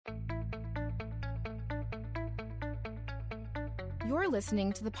You're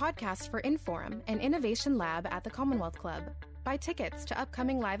listening to the podcast for Inforum, an innovation lab at the Commonwealth Club. Buy tickets to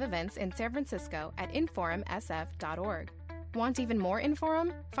upcoming live events in San Francisco at inforumsf.org. Want even more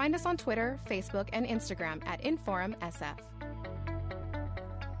Inforum? Find us on Twitter, Facebook, and Instagram at InforumSF.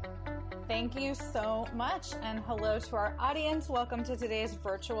 Thank you so much, and hello to our audience. Welcome to today's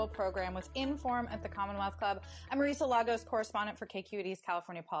virtual program with Inforum at the Commonwealth Club. I'm Marisa Lagos, correspondent for KQED's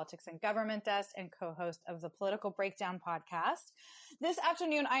California Politics and Government Desk and co-host of the Political Breakdown podcast. This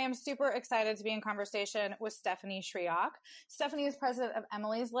afternoon, I am super excited to be in conversation with Stephanie Shriak. Stephanie is president of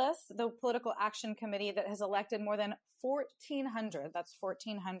Emily's List, the political action committee that has elected more than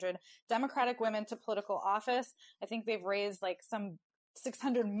 1,400 Democratic women to political office. I think they've raised like some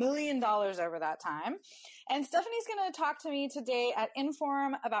 $600 million over that time. And Stephanie's going to talk to me today at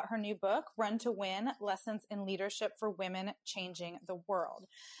Inforum about her new book, Run to Win, Lessons in Leadership for Women Changing the World.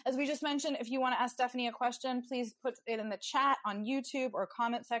 As we just mentioned, if you want to ask Stephanie a question, please put it in the chat on YouTube or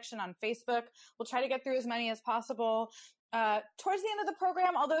comment section on Facebook. We'll try to get through as many as possible. Towards the end of the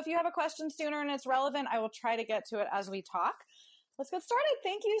program, although if you have a question sooner and it's relevant, I will try to get to it as we talk. Let's get started.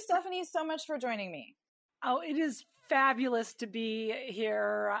 Thank you, Stephanie, so much for joining me. Oh, it is fabulous to be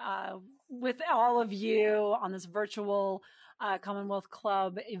here with all of you on this virtual Commonwealth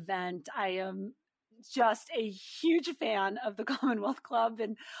Club event. I am just a huge fan of the Commonwealth Club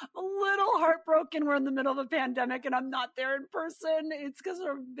and a little heartbroken. We're in the middle of a pandemic and I'm not there in person. It's because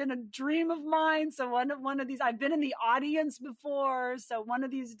it's been a dream of mine. So one of these, I've been in the audience before. So one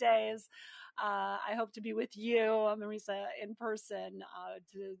of these days, I hope to be with you, Marisa, in person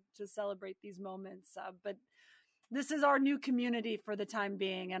to celebrate these moments. But this is our new community for the time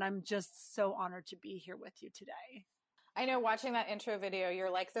being, and I'm just so honored to be here with you today. I know, watching that intro video, you're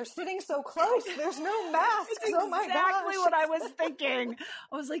like, they're sitting so close. There's no masks. It's exactly what I was thinking.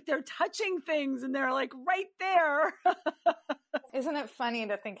 I was like, they're touching things, and they're like right there. Isn't it funny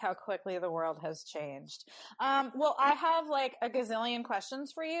to think how quickly the world has changed? Well, I have like a gazillion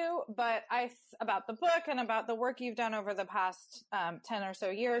questions for you, but about the book and about the work you've done over the past 10 or so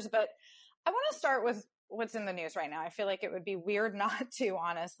years. But I want to start with what's in the news right now. I feel like it would be weird not to,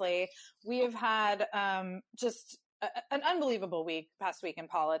 honestly. We have had just an unbelievable past week in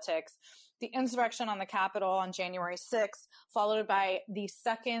politics. The insurrection on the Capitol on January 6th, followed by the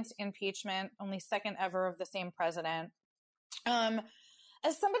second impeachment, only second ever of the same president.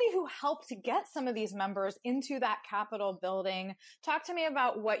 As somebody who helped to get some of these members into that Capitol building, talk to me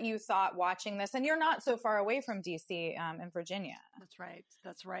about what you thought watching this. And you're not so far away from DC in Virginia. That's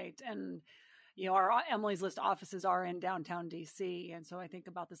right. And you know, our Emily's List offices are in downtown DC. And so I think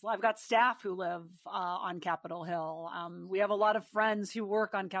about this. I've got staff who live on Capitol Hill. We have a lot of friends who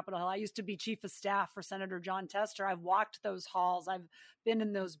work on Capitol Hill. I used to be chief of staff for Senator Jon Tester. I've walked those halls. I've been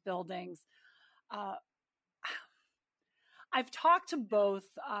in those buildings. I've talked to both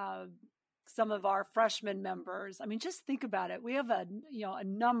some of our freshman members. I mean, just think about it. We have a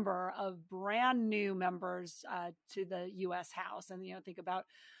number of brand new members to the U.S. House. And, think about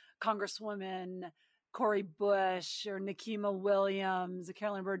Congresswoman Cori Bush or Nikema Williams,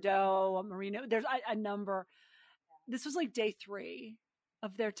 Carolyn Bourdeaux, Marino. There's a number. This was like day 3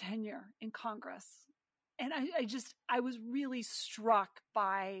 of their tenure in Congress. And I was really struck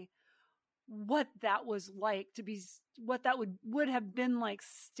by what that was like what that would have been like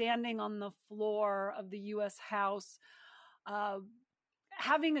standing on the floor of the U.S. House,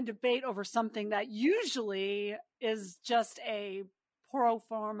 having a debate over something that usually is just a pro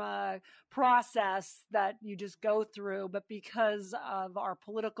forma process that you just go through. But because of our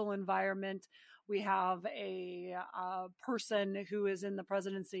political environment, we have a person who is in the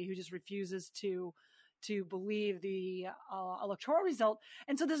presidency who just refuses to believe the electoral result.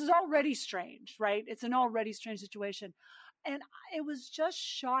 And so this is already strange, right? It's an already strange situation. And it was just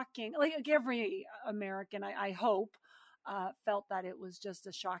shocking. Like every American, I hope, felt that it was just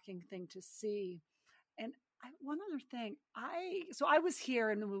a shocking thing to see. And one other thing, I was here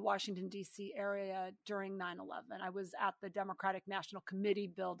in the Washington, D.C. area during 9/11. I was at the Democratic National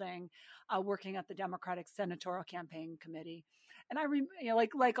Committee building, working at the Democratic Senatorial Campaign Committee. And I,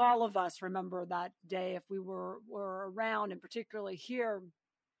 like all of us remember that day if we were around, and particularly here.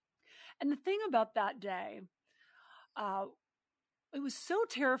 And the thing about that day, it was so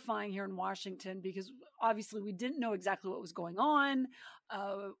terrifying here in Washington because obviously we didn't know exactly what was going on.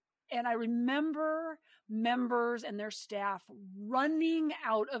 And I remember members and their staff running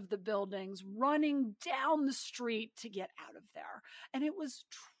out of the buildings, running down the street to get out of there. And it was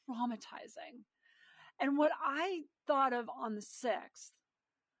traumatizing. And what I thought of on the 6th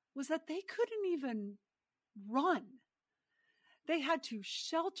was that they couldn't even run. They had to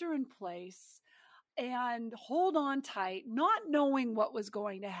shelter in place. and hold on tight, not knowing what was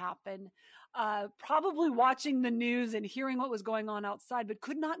going to happen, probably watching the news and hearing what was going on outside, but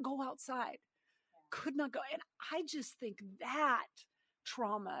could not go outside, could not go. And I just think that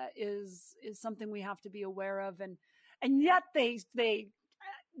trauma is something we have to be aware of. And yet they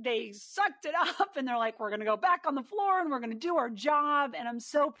sucked it up and they're like, we're going to go back on the floor and we're going to do our job. And I'm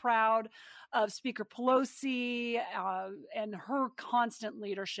so proud of Speaker Pelosi and her constant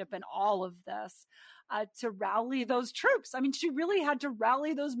leadership in all of this to rally those troops. I mean, she really had to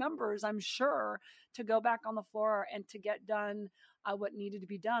rally those members, I'm sure, to go back on the floor and to get done what needed to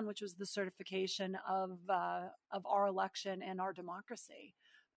be done, which was the certification of our election and our democracy.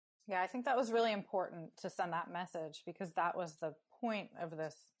 Yeah, I think that was really important to send that message, because that was the point of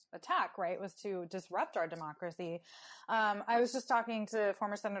this attack, right? Was to disrupt our democracy. I was just talking to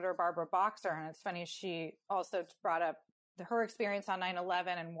former Senator Barbara Boxer, and it's funny, she also brought up her experience on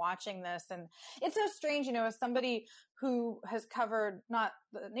 9/11 and watching this. And it's so strange, as somebody who has covered not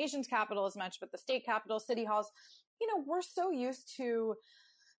the nation's capital as much, but the state capitol, city halls, we're so used to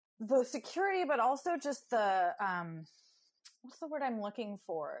the security, but also just the, what's the word I'm looking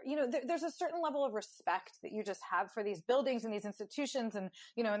for? There's a certain level of respect that you just have for these buildings and these institutions. And,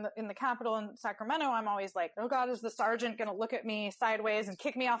 in the Capitol in Sacramento, I'm always like, oh God, is the sergeant going to look at me sideways and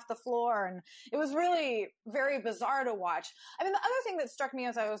kick me off the floor? And it was really very bizarre to watch. I mean, the other thing that struck me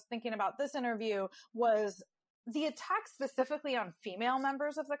as I was thinking about this interview was the attack specifically on female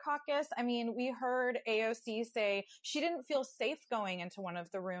members of the caucus. I mean, we heard AOC say she didn't feel safe going into one of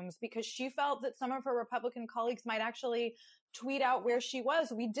the rooms because she felt that some of her Republican colleagues might actually tweet out where she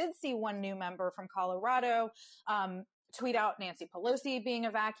was. We did see one new member from Colorado tweet out Nancy Pelosi being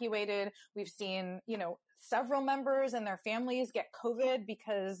evacuated. We've seen, several members and their families get COVID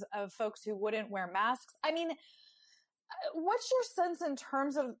because of folks who wouldn't wear masks. I mean, what's your sense in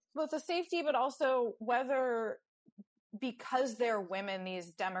terms of both the safety, but also whether, because they're women,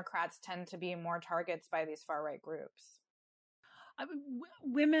 these Democrats tend to be more targets by these far-right groups? I mean,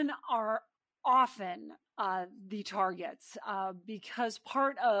 women are often the targets because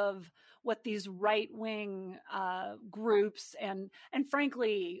part of what these right-wing groups and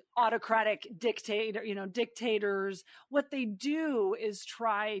frankly autocratic dictators, what they do is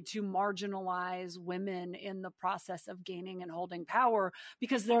try to marginalize women in the process of gaining and holding power,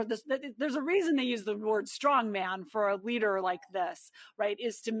 because there's a reason they use the word strongman for a leader like this, right?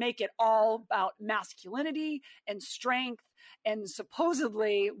 Is to make it all about masculinity and strength. And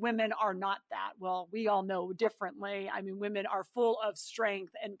supposedly women are not that. Well, we all know differently. I mean, women are full of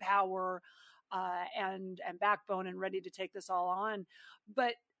strength and power and backbone and ready to take this all on.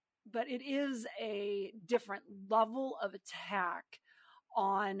 But it is a different level of attack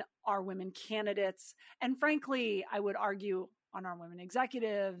on our women candidates. And frankly, I would argue on our women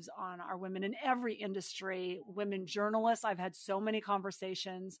executives, on our women in every industry, women journalists. I've had so many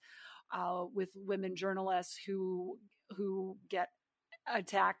conversations with women journalists who get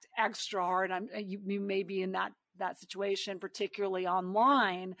attacked extra hard. You may be in that situation, particularly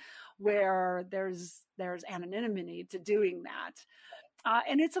online, where there's anonymity to doing that,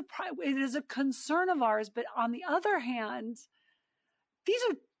 and it is a concern of ours. But on the other hand, these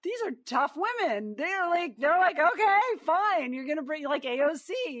are tough women. They're like, okay, fine. You're gonna bring, like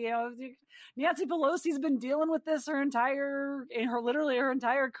AOC. Nancy Pelosi's been dealing with this literally her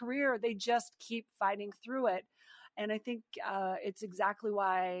entire career. They just keep fighting through it. And I think it's exactly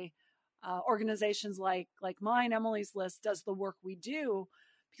why organizations like mine, Emily's List, does the work we do,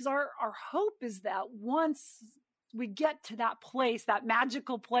 because our hope is that once we get to that place, that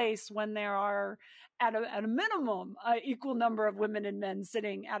magical place, when there are at a minimum equal number of women and men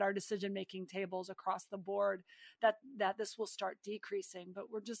sitting at our decision-making tables across the board, that this will start decreasing. But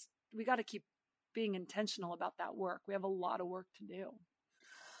we got to keep being intentional about that work. We have a lot of work to do.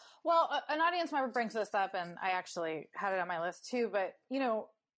 Well, an audience member brings this up, and I actually had it on my list too, but,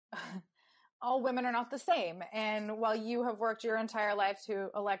 all women are not the same. And while you have worked your entire life to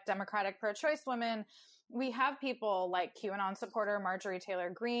elect Democratic pro-choice women, we have people like QAnon supporter Marjorie Taylor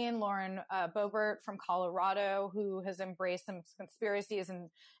Greene, Lauren Boebert from Colorado, who has embraced some conspiracies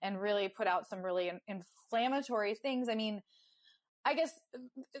and really put out some really inflammatory things. I mean, I guess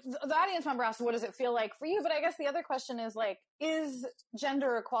the audience member asked, what does it feel like for you? But I guess the other question is is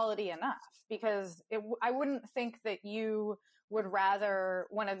gender equality enough? Because I wouldn't think that you would rather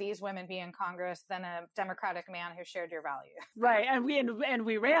one of these women be in Congress than a Democratic man who shared your values. Right. And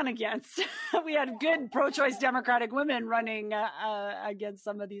we ran against, we had good pro-choice Democratic women running against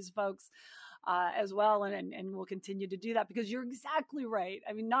some of these folks as well. And we'll continue to do that, because you're exactly right.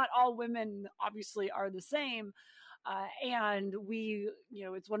 I mean, not all women obviously are the same. And we,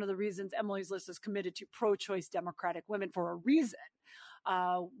 it's one of the reasons Emily's List is committed to pro-choice Democratic women for a reason.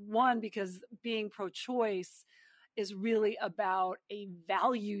 One, because being pro-choice is really about a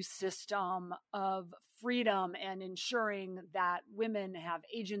value system of freedom and ensuring that women have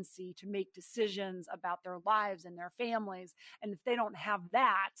agency to make decisions about their lives and their families. And if they don't have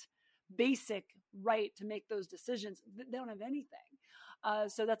that basic right to make those decisions, they don't have anything.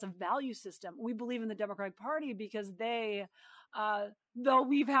 So that's a value system. We believe in the Democratic Party because they, though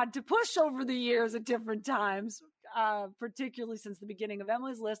we've had to push over the years at different times, particularly since the beginning of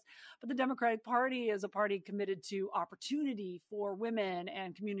Emily's List, but the Democratic Party is a party committed to opportunity for women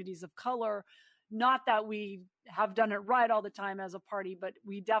and communities of color. Not that we have done it right all the time as a party, but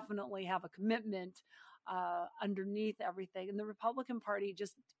we definitely have a commitment underneath everything. And the Republican Party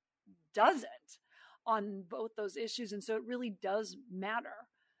just doesn't on both those issues. And so it really does matter.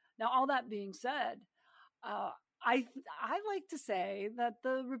 Now, all that being said, I like to say that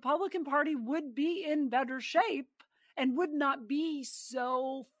the Republican Party would be in better shape and would not be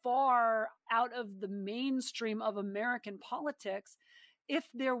so far out of the mainstream of American politics if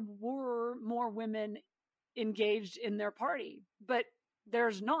there were more women engaged in their party. But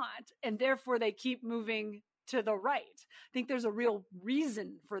there's not, and therefore they keep moving to the right. I think there's a real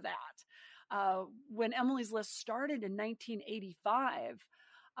reason for that. When Emily's List started in 1985,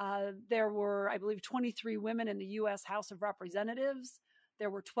 there were, I believe, 23 women in the U.S. House of Representatives. There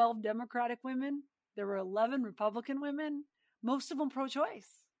were 12 Democratic women. There were 11 Republican women, most of them pro-choice.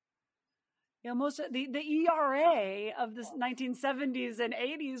 Most of the ERA of the 1970s and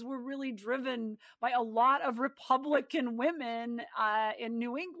 80s were really driven by a lot of Republican women in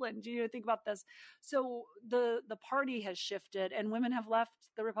New England. You think about this. So the party has shifted, and women have left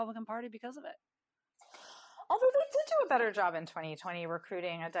the Republican Party because of it. Although they did do a better job in 2020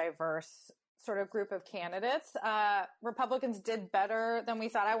 recruiting a diverse sort of group of candidates. Republicans did better than we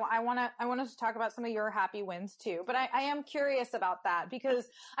thought. I want to talk about some of your happy wins too, but I am curious about that because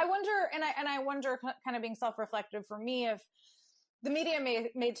I wonder, and I wonder, kind of being self-reflective for me, if the media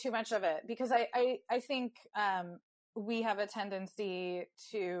made too much of it, because I think we have a tendency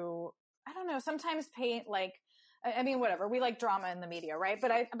to, I don't know, sometimes paint like, I mean, whatever, we like drama in the media, right?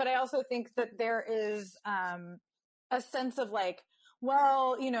 But I also think that there is a sense of like,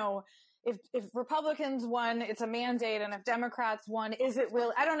 well, if Republicans won, it's a mandate, and if Democrats won, is it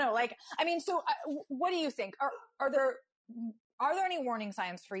really? I don't know. Like, I mean, so what do you think? Are there any warning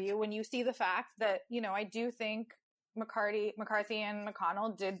signs for you when you see the fact that I do think McCarthy and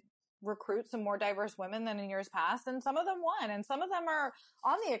McConnell did recruit some more diverse women than in years past, and some of them won, and some of them are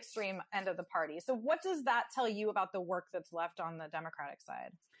on the extreme end of the party. So what does that tell you about the work that's left on the Democratic side?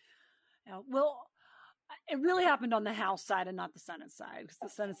 Well, it really happened on the House side and not the Senate side, because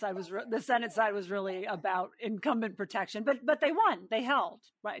the Senate side was really about incumbent protection. But they won, they held,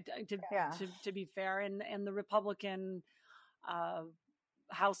 right? To be fair, and the Republican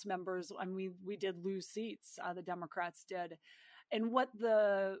House members, I mean, we did lose seats. The Democrats did, and what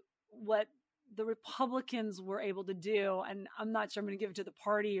the Republicans were able to do, and I'm not sure I'm going to give it to the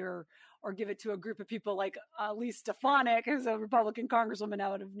party or give it to a group of people like Elise Stefanik, who's a Republican congresswoman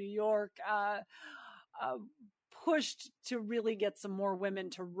out of New York. Pushed to really get some more women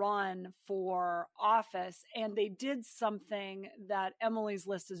to run for office. And they did something that Emily's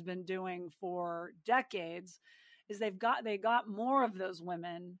List has been doing for decades, is they got more of those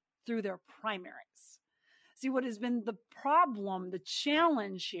women through their primaries. See, what has been the problem, the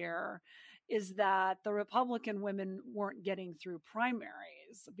challenge here, is that the Republican women weren't getting through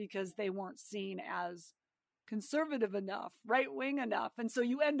primaries because they weren't seen as conservative enough, right-wing enough. And so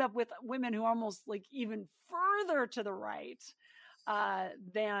you end up with women who are almost like even further to the right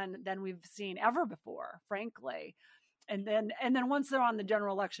than we've seen ever before, frankly. And then once they're on the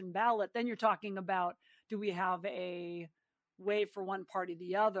general election ballot, then you're talking about, do we have a way for one party or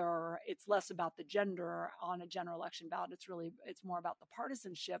the other? It's less about the gender on a general election ballot. It's more about the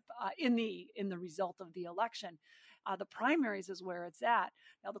partisanship in the result of the election. The primaries is where it's at.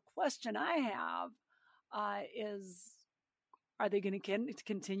 Now, the question I have is, are they going to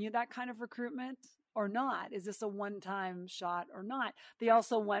continue that kind of recruitment or not? Is this a one-time shot or not? They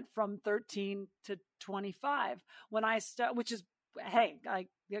also went from 13 to 25 when I which is, hey,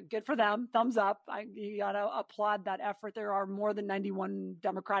 good for them. Thumbs up. You got to applaud that effort. There are more than 91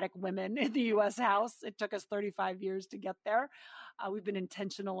 Democratic women in the U.S. House. It took us 35 years to get there. We've been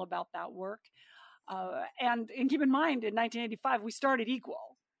intentional about that work. And keep in mind, in 1985, we started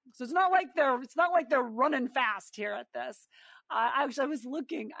equal. So it's not like they're running fast here at this. I was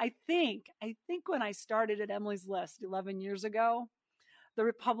looking. I think when I started at Emily's List 11 years ago, the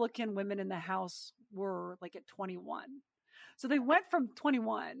Republican women in the House were like at 21. So they went from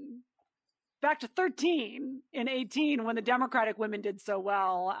 21 back to 13 in 18 when the Democratic women did so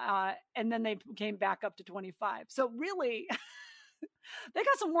well. And then they came back up to 25. So really, they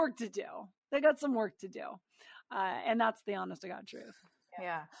got some work to do. And that's the honest to God truth.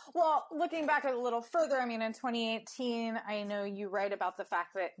 Yeah. Well, looking back a little further, I mean, in 2018, I know you write about the fact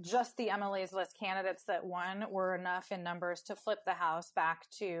that just the Emily's List candidates that won were enough in numbers to flip the House back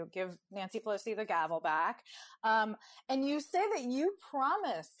to give Nancy Pelosi the gavel back. And you say that you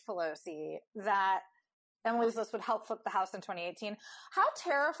promised Pelosi that Emily's List would help flip the House in 2018. How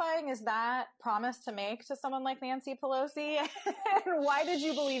terrifying is that promise to make to someone like Nancy Pelosi? And why did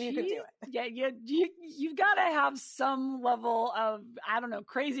you believe you could do it? Yeah, you've got to have some level of, I don't know,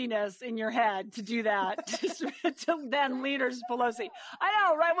 craziness in your head to do that, to then leaders Pelosi. I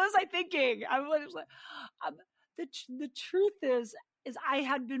know, right? What was I thinking? The truth is I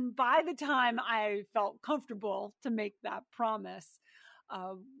had been, by the time I felt comfortable to make that promise,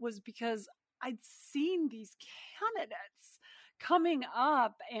 was because I'd seen these candidates coming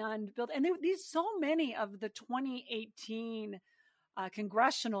up and build, and so many of the 2018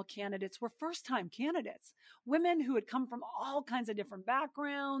 congressional candidates were first-time candidates, women who had come from all kinds of different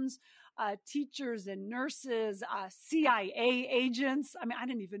backgrounds, teachers and nurses, CIA agents. I mean, I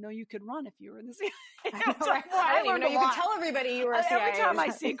didn't even know you could run if you were in the CIA. I didn't even know you could tell everybody you were a CIA Every time agent.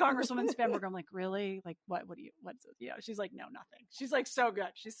 I see Congresswoman Spanberg, I'm like, really? Like, what's she's like, no, nothing. She's like, so good.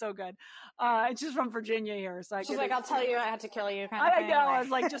 She's so good. And she's from Virginia here. So she's like, I'll tell you, I had to kill you. Kind of I thing. know. I was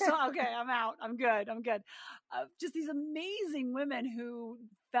like, okay, I'm out. I'm good. Just these amazing women who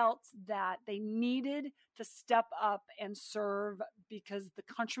felt that they needed to step up and serve because the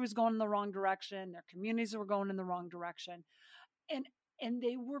country was going in the wrong direction. Their communities were going in the wrong direction. And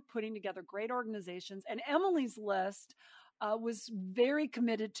they were putting together great organizations. And Emily's List was very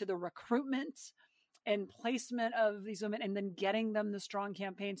committed to the recruitment and placement of these women and then getting them the strong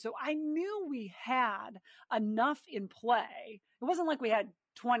campaign. So I knew we had enough in play. It wasn't like we had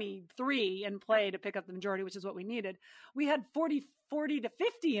 23 in play to pick up the majority, which is what we needed. We had 40 to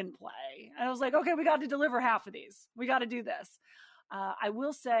 50 in play. And I was like, okay, we got to deliver half of these. We got to do this. I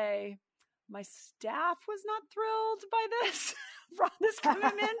will say my staff was not thrilled by this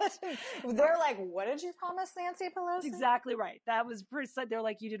commitment. They're like, what did you promise Nancy Pelosi? Exactly right. That was pretty sad. They're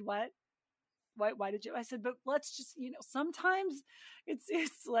like, you did what? Why did you? I said, but let's just, sometimes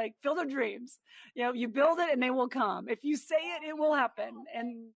it's like field of dreams. You build it and they will come. If you say it, it will happen.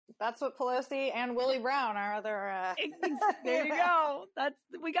 And that's what Pelosi and Willie Brown, our other. There you go.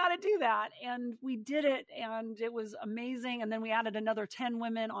 We got to do that. And we did it. And it was amazing. And then we added another 10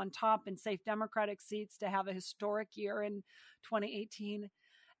 women on top in safe Democratic seats to have a historic year in 2018.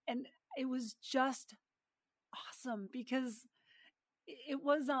 And it was just awesome because it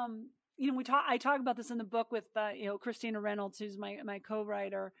was, I talk about this in the book with, Christina Reynolds, who's my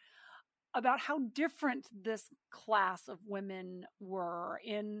co-writer, about how different this class of women were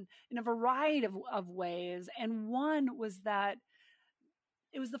in a variety of ways. And one was that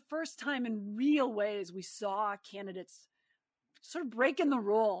it was the first time in real ways we saw candidates sort of breaking the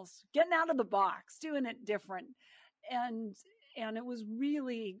rules, getting out of the box, doing it different. And it was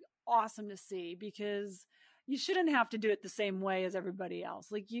really awesome to see because you shouldn't have to do it the same way as everybody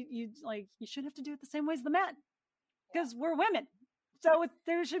else. Like you shouldn't have to do it the same way as the men because we're women. So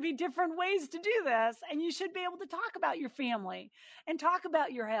there should be different ways to do this. And you should be able to talk about your family and talk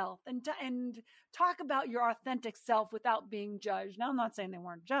about your health and talk about your authentic self without being judged. Now, I'm not saying they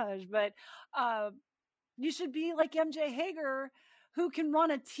weren't judged, but you should be like MJ Hager, who can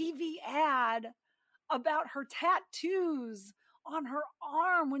run a TV ad about her tattoos on her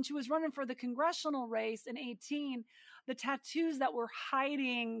arm when she was running for the congressional race in 2018, the tattoos that were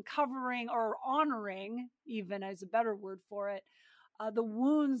hiding, covering, or honoring, even as a better word for it, the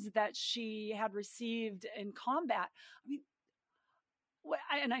wounds that she had received in combat. I mean,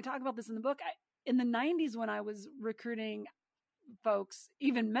 and I talk about this in the book. In the 90s, when I was recruiting folks,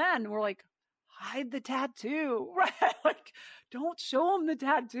 even men were like, hide the tattoo, right? Like, don't show them the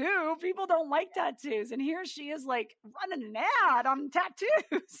tattoo. People don't like tattoos. And here she is like running an ad on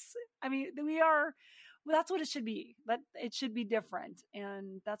tattoos. I mean, that's what it should be. But it should be different.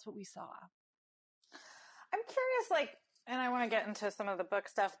 And that's what we saw. I'm curious, and I want to get into some of the book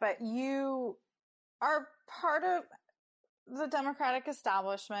stuff, but you are part of the Democratic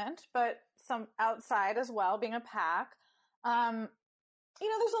establishment, but some outside as well, being a PAC.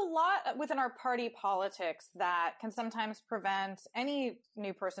 There's a lot within our party politics that can sometimes prevent any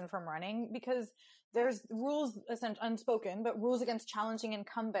new person from running because there's rules, unspoken, but rules against challenging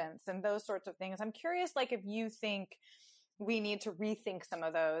incumbents and those sorts of things. I'm curious, if you think we need to rethink some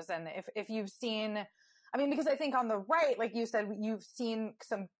of those. And if you've seen, I mean, because I think on the right, like you said, you've seen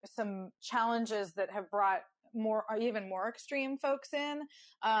some challenges that have brought even more extreme folks in.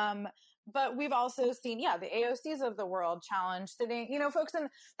 But we've also seen, the AOCs of the world challenge sitting, folks, and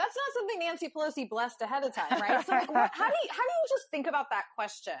that's not something Nancy Pelosi blessed ahead of time, right? So like, how do you just think about that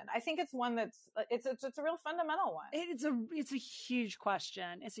question? I think it's one that's, it's a real fundamental one. It's a huge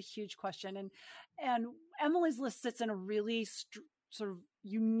question. It's a huge question. And Emily's List sits in a really sort of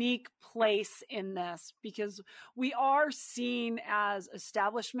unique place in this, because we are seen as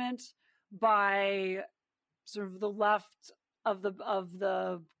establishment by sort of the left of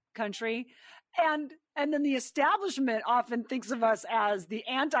the country, and then the establishment often thinks of us as the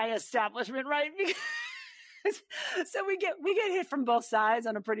anti-establishment, right? So we get hit from both sides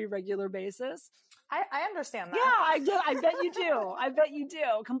on a pretty regular basis. I understand that. Yeah, I bet you do. I bet you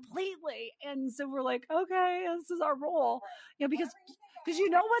do completely. And so we're like, okay, this is our role, because you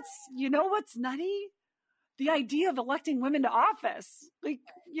know what's nutty? The idea of electing women to office, like,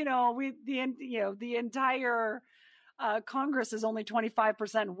 the entire Congress is only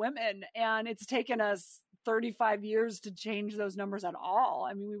 25% women, and it's taken us 35 years to change those numbers at all.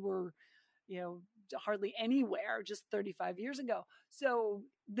 I mean, we were, hardly anywhere just 35 years ago. So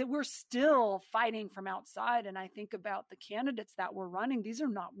that we're still fighting from outside. And I think about the candidates that we're running. These are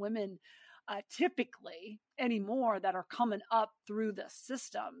not women typically anymore that are coming up through the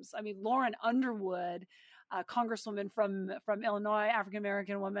systems. I mean, Lauren Underwood, Congresswoman from Illinois,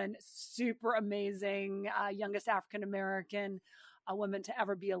 African-American woman, super amazing, youngest African-American woman to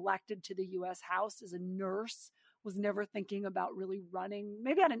ever be elected to the U.S. House, as a nurse, was never thinking about really running,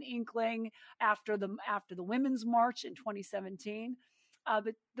 maybe had an inkling after the Women's March in 2017.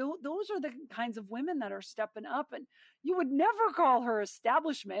 But those are the kinds of women that are stepping up, and you would never call her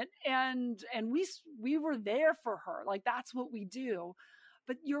establishment. And we were there for her. Like, that's what we do.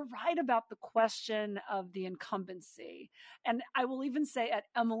 But you're right about the question of the incumbency. And I will even say at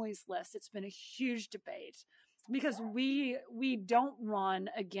Emily's List, it's been a huge debate, because we don't run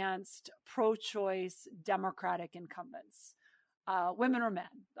against pro-choice Democratic incumbents, women or men,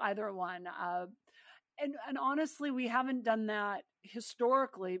 either one. And honestly, we haven't done that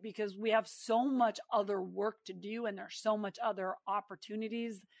historically, because we have so much other work to do, and there's so much other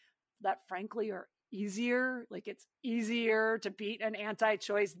opportunities that frankly are easier. Like, it's easier to beat an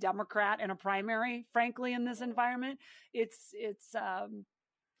anti-choice Democrat in a primary, frankly, in this environment. It's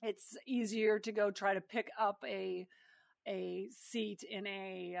easier to go try to pick up a seat in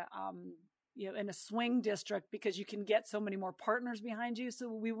in a swing district, because you can get so many more partners behind you.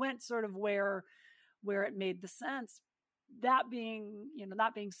 So we went sort of where it made the sense. That being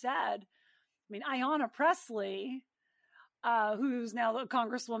said, I mean, Ayanna Pressley, who's now the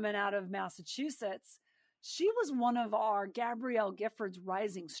congresswoman out of Massachusetts, she was one of our Gabrielle Giffords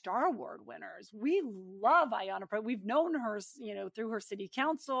Rising Star Award winners. We love Ayanna Pressley. We've known her, through her city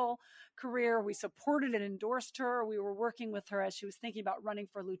council career. We supported and endorsed her. We were working with her as she was thinking about running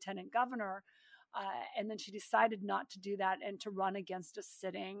for lieutenant governor. And then she decided not to do that and to run against a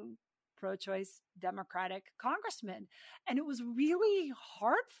sitting pro-choice Democratic congressman. And it was really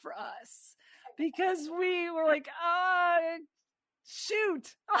hard for us, because we were like,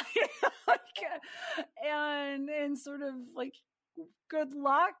 shoot. and sort of like, good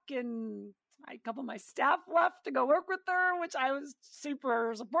luck. And a couple of my staff left to go work with her, which I was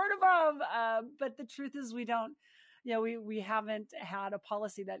super supportive of. But the truth is, we don't, we haven't had a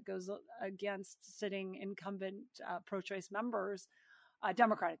policy that goes against sitting incumbent pro-choice members,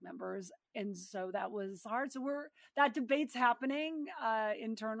 Democratic members. And so that was hard. So that debate's happening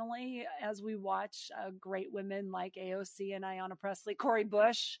internally as we watch great women like AOC and Ayanna Pressley, Cori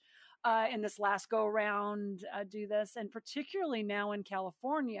Bush in this last go around do this. And particularly now in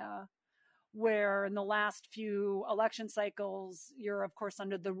California, where in the last few election cycles, you're of course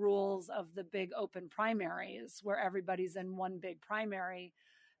under the rules of the big open primaries, where everybody's in one big primary.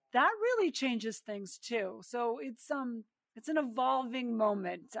 That really changes things too. So it's an evolving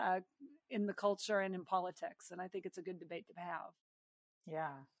moment in the culture and in politics. And I think it's a good debate to have.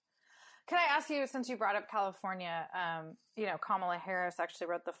 Yeah. Can I ask you, since you brought up California, Kamala Harris actually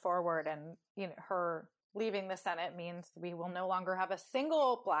wrote the foreword, and, her leaving the Senate means we will no longer have a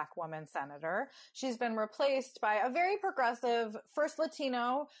single Black woman senator. She's been replaced by a very progressive first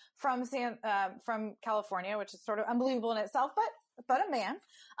Latino from California, which is sort of unbelievable in itself, but a man.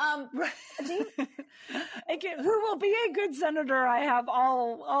 Who will be a good senator? I have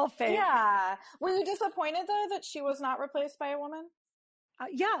all faith. Yeah. Were you disappointed though that she was not replaced by a woman?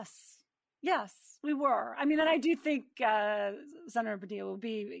 Yes. Yes, we were. I mean, and I do think Senator Padilla will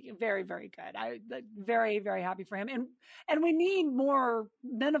be very, very good. Very, very happy for him. And we need more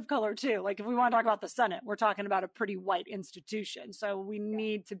men of color too. Like if we want to talk about the Senate, we're talking about a pretty white institution. So we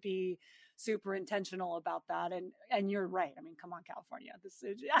need to be super intentional about that. And you're right. I mean, come on, California.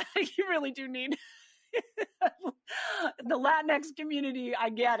 You really do need the Latinx community. I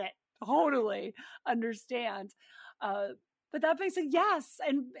get it. Totally understand. But that makes it yes,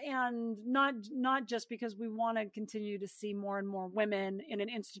 and not just because we want to continue to see more and more women in an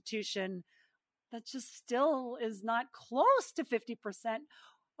institution that just still is not close to 50%.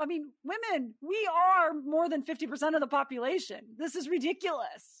 I mean, women, we are more than 50% of the population. This is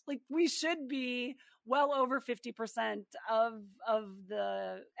ridiculous. Like we should be well over 50% of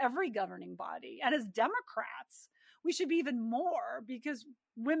the every governing body. And as Democrats, we should be even more because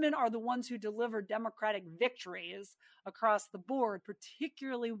women are the ones who deliver Democratic victories across the board,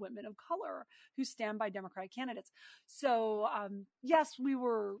 particularly women of color who stand by Democratic candidates. So, yes, we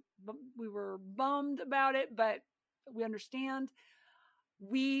were bummed about it, but we understand.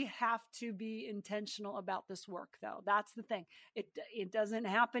 We have to be intentional about this work, though. That's the thing. It doesn't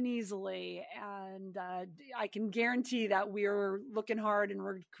happen easily. And I can guarantee that we're looking hard and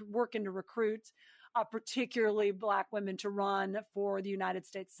we're working to recruit particularly Black women to run for the United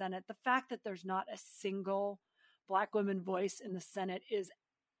States Senate. The fact that there's not a single Black woman voice in the Senate is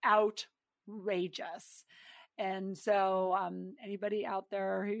outrageous. And so anybody out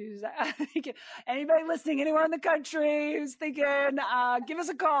there who's anybody listening anywhere in the country who's thinking, give us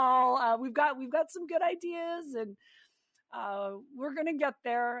a call. We've got some good ideas, and we're going to get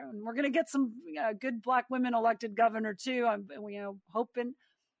there, and we're going to get some good Black women elected governor too. I'm hoping,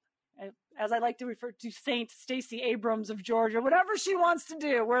 as I like to refer to Saint Stacey Abrams of Georgia, whatever she wants to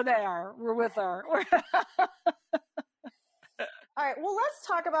do, we're there. We're with her. All right. Well, let's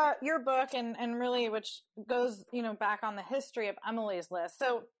talk about your book and really, which goes, back on the history of Emily's List.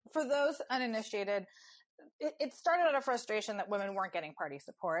 So for those uninitiated, it started out of frustration that women weren't getting party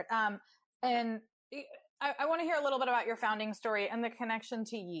support. And I want to hear a little bit about your founding story and the connection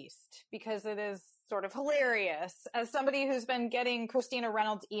to yeast, because it is sort of hilarious. As somebody who's been getting Christina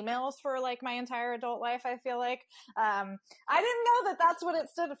Reynolds emails for like my entire adult life, I feel like I didn't know that that's what it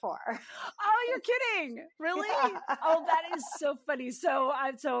stood for. Oh, you're kidding. Really? Yeah. Oh, that is so funny. So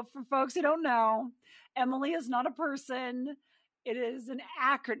for folks who don't know, Emily is not a person. It is an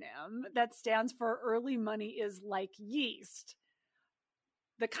acronym that stands for Early Money is Like Yeast.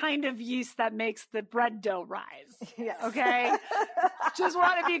 The kind of yeast that makes the bread dough rise. Yes. Okay. Just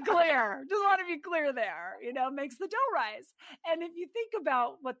want to be clear. There, makes the dough rise. And if you think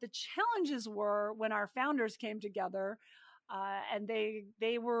about what the challenges were when our founders came together, and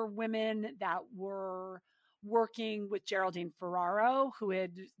they were women that were working with Geraldine Ferraro, who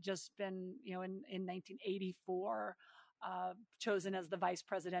had just been, in 1984, chosen as the vice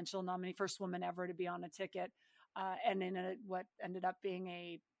presidential nominee, first woman ever to be on a ticket. And in what ended up being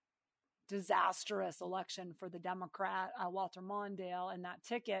a disastrous election for the Democrat, Walter Mondale, and that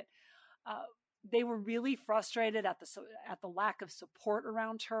ticket, they were really frustrated at the lack of support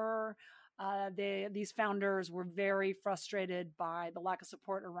around her. These founders were very frustrated by the lack of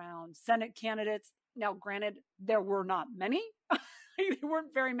support around Senate candidates. Now, granted, there were not many. There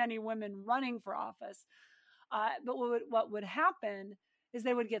weren't very many women running for office. But what would happen is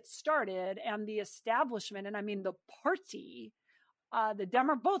they would get started, and the establishment, and I mean the party,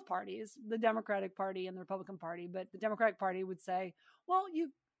 both parties, the Democratic Party and the Republican Party, but the Democratic Party would say, well,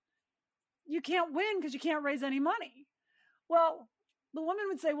 you can't win because you can't raise any money. Well, the woman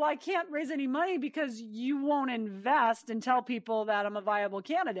would say, well, I can't raise any money because you won't invest and tell people that I'm a viable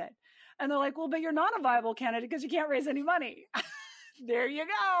candidate. And they're like, well, but you're not a viable candidate because you can't raise any money. There you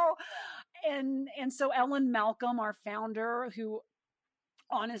go. And so Ellen Malcolm, our founder, who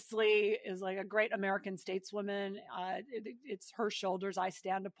honestly is like a great American stateswoman. It's her shoulders I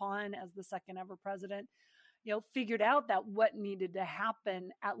stand upon as the second ever president, figured out that what needed to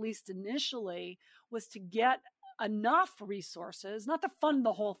happen, at least initially, was to get enough resources, not to fund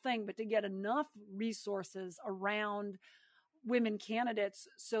the whole thing, but to get enough resources around women candidates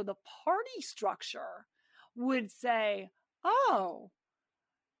so the party structure would say, oh,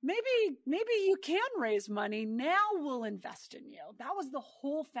 maybe you can raise money. Now we'll invest in you. That was the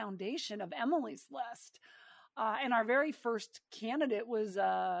whole foundation of Emily's List. And our very first candidate was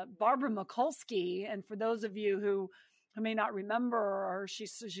Barbara Mikulski. And for those of you who may not remember her, she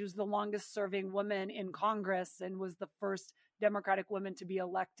was the longest serving woman in Congress and was the first Democratic woman to be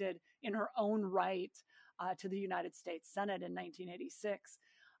elected in her own right to the United States Senate in 1986.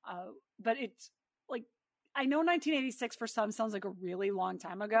 But it's like, I know 1986 for some sounds like a really long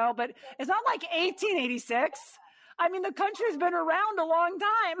time ago, but it's not like 1886. I mean, the country's been around a long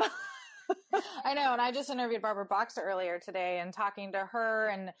time. I know. And I just interviewed Barbara Boxer earlier today, and talking to her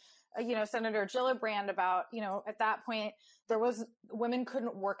and, Senator Gillibrand about, at that point, women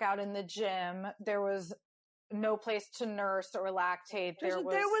couldn't work out in the gym. There was no place to nurse or lactate. There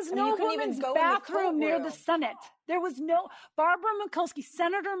was no women's bathroom near the Senate. There was no,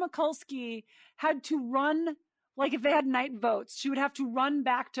 Senator Mikulski had to run, like if they had night votes, she would have to run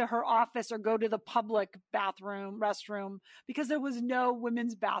back to her office or go to the public restroom, because there was no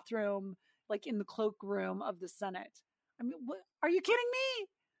women's bathroom, like in the cloakroom of the Senate. I mean, are you kidding me?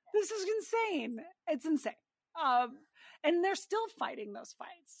 This is insane. It's insane. And they're still fighting those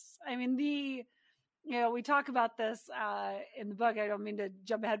fights. I mean, we talk about this in the book. I don't mean to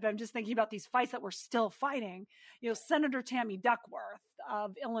jump ahead, but I'm just thinking about these fights that we're still fighting. Senator Tammy Duckworth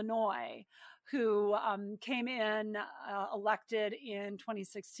of Illinois, who came in elected in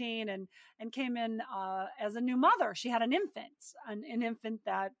 2016 and came in as a new mother. She had an infant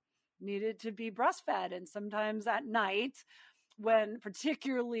that needed to be breastfed. And sometimes at night, when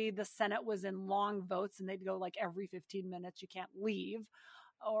particularly the Senate was in long votes and they'd go like every 15 minutes, you can't leave.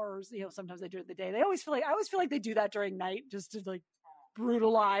 Or, sometimes they do it the day. I always feel like they do that during night just to like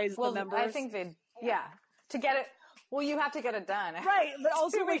brutalize the members. I think to get it. Well, you have to get it done. Right. But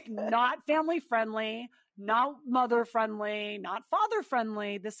also like not family friendly, not mother friendly, not father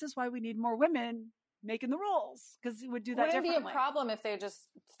friendly. This is why we need more women making the rules, because it would do that differently. Wouldn't it be a problem if they just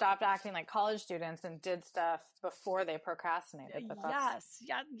stopped acting like college students and did stuff before they procrastinated? Yes.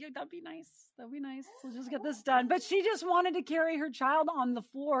 Yeah, that'd be nice. That'd be nice. Let's just get this done. But she just wanted to carry her child on the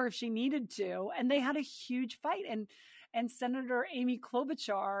floor if she needed to. And they had a huge fight. And Senator Amy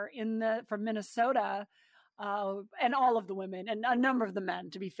Klobuchar from Minnesota, and all of the women and a number of the men,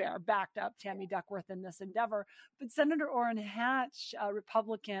 to be fair, backed up Tammy Duckworth in this endeavor. But Senator Orrin Hatch, a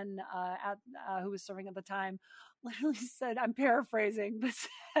Republican who was serving at the time, literally said, I'm paraphrasing, but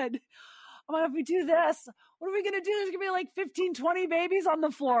said, "Oh, if we do this, what are we going to do? There's going to be like 15, 20 babies on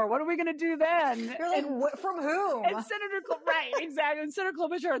the floor. What are we going to do then?" You're like, from whom? And right, exactly. And Senator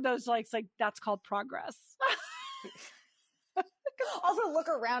Klobuchar, those like that's called progress. Also, look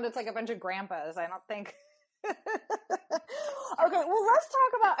around. It's like a bunch of grandpas. I don't think. Okay, well, let's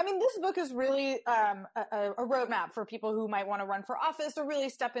talk about, this book is really a roadmap for people who might want to run for office or really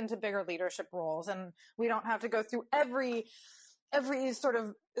step into bigger leadership roles. And we don't have to go through every sort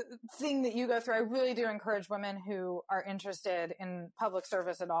of thing that you go through. I really do encourage women who are interested in public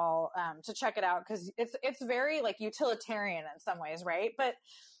service at all to check it out, because it's very like utilitarian in some ways, right? But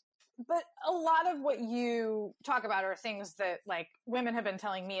a lot of what you talk about are things that like women have been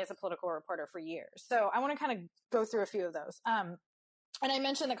telling me as a political reporter for years. So I want to kind of go through a few of those. And I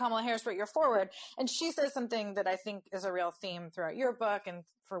mentioned that Kamala Harris wrote your foreword, and she says something that I think is a real theme throughout your book and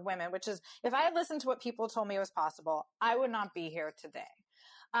for women, which is, if I had listened to what people told me was possible, I would not be here today.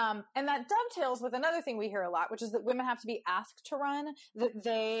 And that dovetails with another thing we hear a lot, which is that women have to be asked to run, that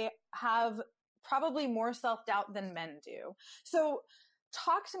they have probably more self-doubt than men do. So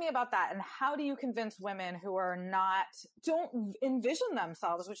talk to me about that, and how do you convince women who don't envision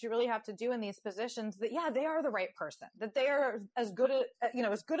themselves, which you really have to do in these positions, that they are the right person, that they are as good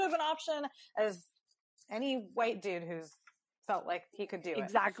of an option as any white dude who's felt like he could do it.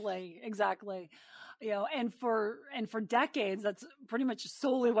 Exactly. And for decades, that's pretty much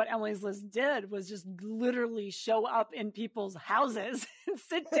solely what Emily's List did, was just literally show up in people's houses and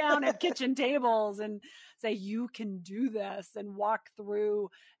sit down at kitchen tables and say, you can do this, and walk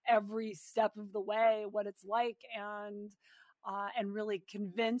through every step of the way what it's like, and really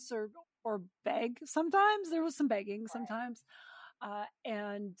convince or beg. Sometimes there was some begging sometimes.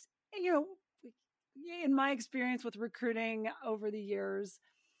 And in my experience with recruiting over the years,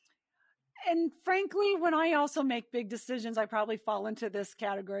 and frankly, when I also make big decisions, I probably fall into this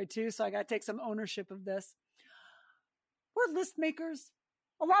category too. So I got to take some ownership of this. We're list makers.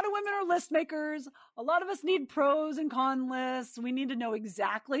 A lot of women are list makers. A lot of us need pros and con lists. We need to know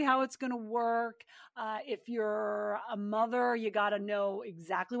exactly how it's going to work. If you're a mother, you got to know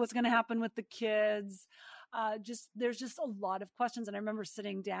exactly what's going to happen with the kids. There's just a lot of questions. And I remember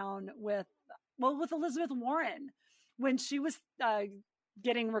sitting down with Elizabeth Warren when she was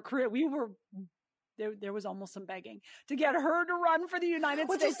getting recruited. There was almost some begging to get her to run for the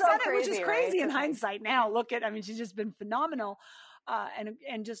United States Senate, which is crazy, right? In hindsight now. She's just been phenomenal,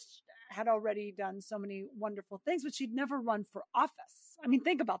 and just had already done so many wonderful things, but she'd never run for office.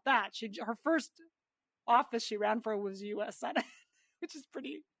 Think about that. Her first office she ran for was U.S. Senate, which is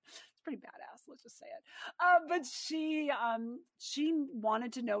pretty badass. Let's just say it. But she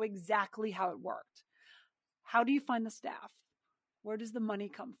wanted to know exactly how it worked. How do you find the staff? Where does the money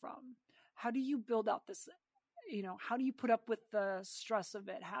come from? How do you build out this, how do you put up with the stress of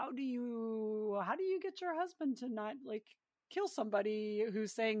it? How do you get your husband to not like kill somebody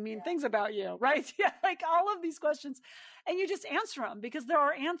who's saying mean things about you, right? Yeah, like all of these questions. And you just answer them because there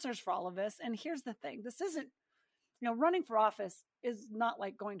are answers for all of this. And here's the thing. This isn't, running for office is not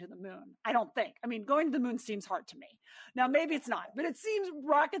like going to the moon. I don't think. I mean, going to the moon seems hard to me. Now, maybe it's not, but it seems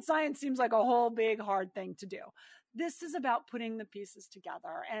rocket science seems like a whole big hard thing to do. This is about putting the pieces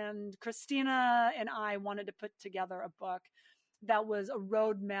together. And Christina and I wanted to put together a book that was a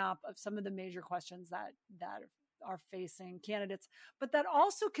roadmap of some of the major questions that are facing candidates, but that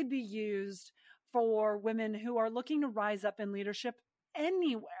also could be used for women who are looking to rise up in leadership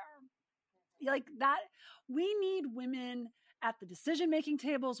anywhere. Like that, we need women at the decision-making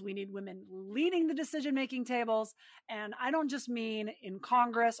tables. We need women leading the decision-making tables. And I don't just mean in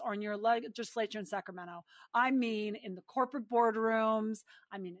Congress or in your legislature in Sacramento. I mean in the corporate boardrooms.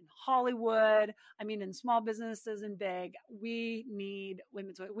 I mean in Hollywood. I mean in small businesses and big. We need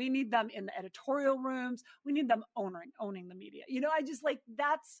women. We need them in the editorial rooms. We need them owning the media. I just like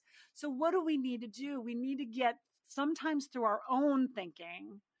that's, so what do we need to do? We need to get sometimes through our own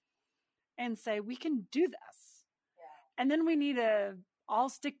thinking and say, we can do this. And then we need to all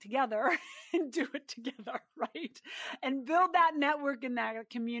stick together and do it together, right? And build that network in that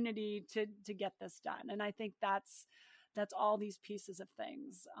community to get this done. And I think that's all these pieces of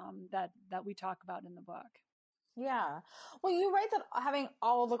things that we talk about in the book. Yeah. Well, you write that having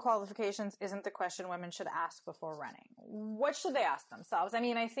all the qualifications isn't the question women should ask before running. What should they ask themselves? I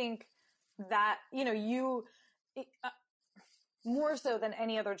mean, I think that, more so than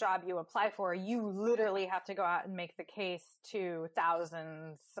any other job you apply for, you literally have to go out and make the case to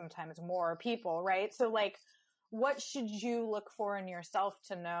thousands, sometimes more people, right? So like, what should you look for in yourself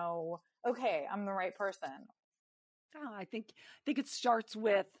to know, okay, I'm the right person? Oh, I think it starts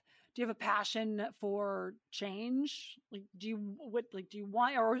with, do you have a passion for change? Like, do you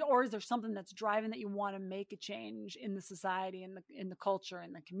want, or is there something that's driving that you want to make a change in the society, in the culture,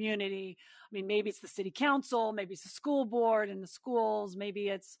 in the community? I mean, maybe it's the city council, maybe it's the school board in the schools, maybe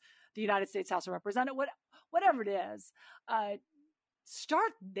it's the United States House of Representatives, whatever it is.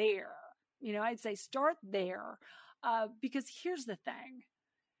 Start there. I'd say start there, because here's the thing: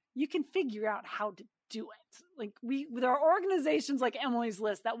 you can figure out how to do it. Like there are organizations like Emily's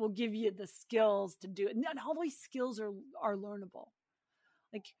List that will give you the skills to do it. And all these skills are learnable.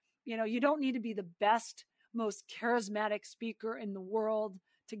 Like, you don't need to be the best, most charismatic speaker in the world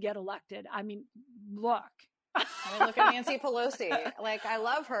to get elected. I mean, look at Nancy Pelosi. Like, I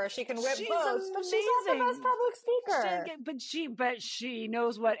love her. She can whip votes, but she's not the best public speaker. But she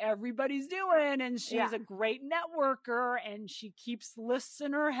knows what everybody's doing, and she's a great networker, and she keeps lists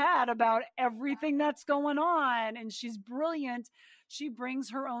in her head about everything that's going on, and she's brilliant. She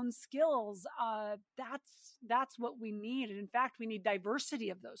brings her own skills. That's what we need. And in fact, we need diversity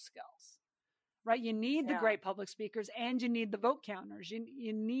of those skills. Right? You need the great public speakers, and you need the vote counters.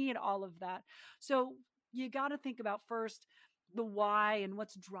 You need all of that. So you got to think about first the why and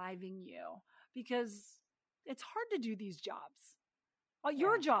what's driving you, because it's hard to do these jobs.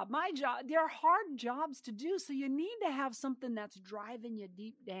 Your job, my job, they're hard jobs to do. So you need to have something that's driving you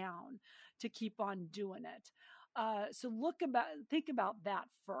deep down to keep on doing it. So think about that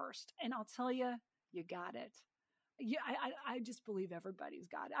first. And I'll tell you, you got it. Yeah, I just believe everybody's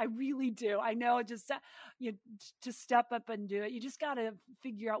got it. I really do. I know just to step up and do it. You just got to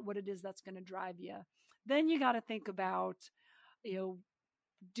figure out what it is that's going to drive you. Then you got to think about,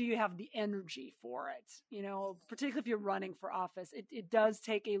 do you have the energy for it? Particularly if you're running for office, it does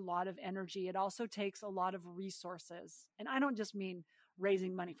take a lot of energy. It also takes a lot of resources. And I don't just mean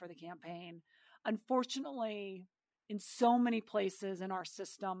raising money for the campaign. Unfortunately, in so many places in our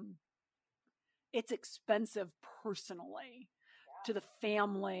system, it's expensive personally to the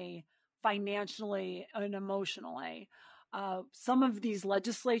family, financially and emotionally. Some of these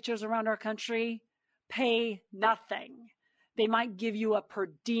legislatures around our country pay nothing. They might give you a per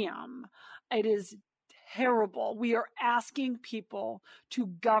diem. It is terrible. We are asking people to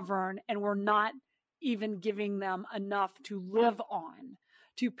govern, and we're not even giving them enough to live on,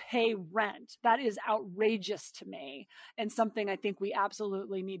 to pay rent. That is outrageous to me, and something I think we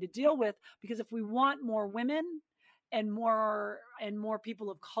absolutely need to deal with, because if we want more women and more people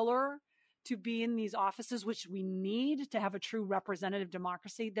of color to be in these offices, which we need to have a true representative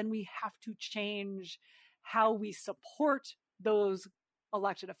democracy, then we have to change how we support those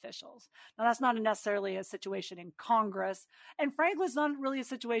elected officials. Now, that's not necessarily a situation in Congress. And frankly, it's not really a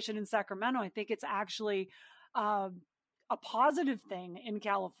situation in Sacramento. I think it's actually a positive thing in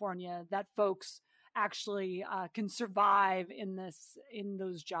California that folks actually can survive in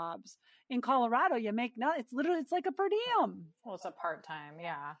those jobs. In Colorado, you make it's like a per diem. Well, it's a part-time,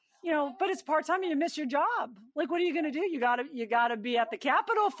 yeah. But it's part-time and you miss your job. Like, what are you going to do? You gotta be at the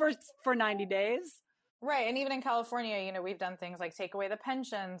Capitol for 90 days. Right. And even in California, we've done things like take away the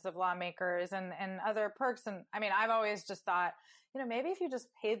pensions of lawmakers and other perks. And I mean, I've always just thought, maybe if you just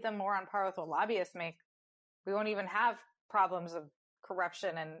paid them more on par with what lobbyists make, we won't even have problems of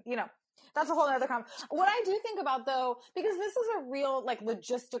corruption. And, that's a whole other What I do think about, though, because this is a real, like,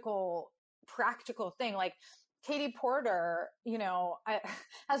 logistical, practical thing. Like, Katie Porter,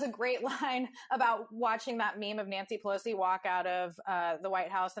 has a great line about watching that meme of Nancy Pelosi walk out of the White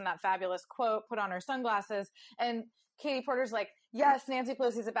House and that fabulous quote, put on her sunglasses. And Katie Porter's like, yes, Nancy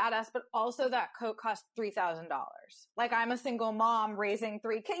Pelosi's a badass, but also that coat cost $3,000. Like, I'm a single mom raising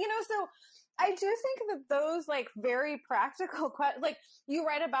 3 kids, so I do think that those, like, very practical, like, you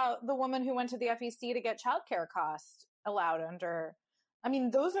write about the woman who went to the FEC to get childcare costs allowed under. I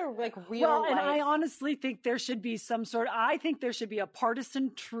mean, those are like real. Well, and I honestly think there should be I think there should be a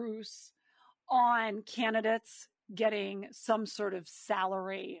partisan truce on candidates getting some sort of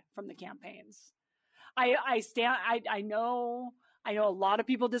salary from the campaigns. I know a lot of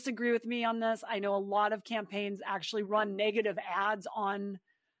people disagree with me on this. I know a lot of campaigns actually run negative ads on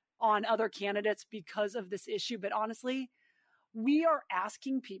other candidates because of this issue. But honestly, we are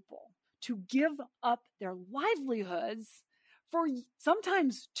asking people to give up their livelihoods for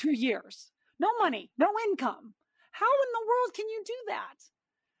sometimes 2 years. No money, no income. How in the world can you do that?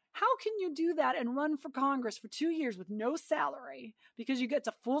 How can you do that and run for Congress for 2 years with no salary? Because it's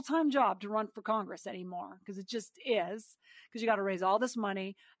a full-time job to run for Congress anymore, because it just is. Because you got to raise all this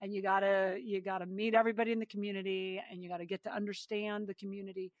money, and you got to meet everybody in the community, and you got to get to understand the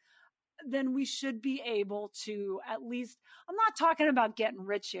community. Then we should be able to at least, I'm not talking about getting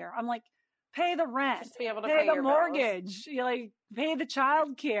rich here. I'm like, pay the rent, just be able to pay the your mortgage, pay the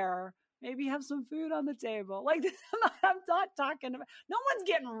child care, maybe have some food on the table. Like, I'm not talking about, no one's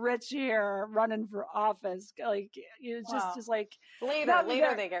getting rich here running for office. Like, it's just like later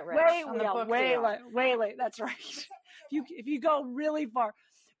they get rich. Way late. That's right. if you go really far,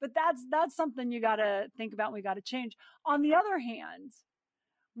 but that's something you got to think about. We got to change. On the other hand,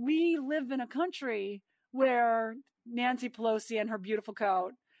 we live in a country where Nancy Pelosi and her beautiful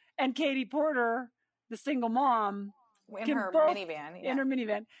coat and Katie Porter, the single mom, in her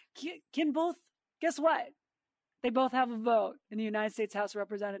minivan, can both, guess what? They both have a vote in the United States House of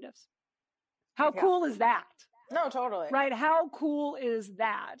Representatives. How cool is that? No, totally. Right? How cool is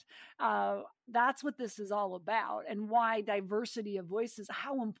that? That's what this is all about, and why diversity of voices,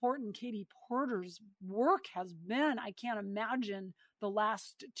 how important Katie Porter's work has been. I can't imagine the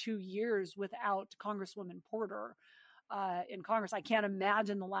last 2 years without Congresswoman Porter in Congress. I can't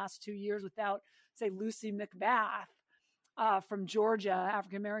imagine the last 2 years without, say, Lucy McBath from Georgia,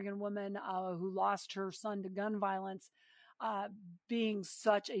 African-American woman who lost her son to gun violence, being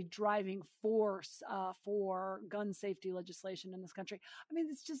such a driving force for gun safety legislation in this country. I mean,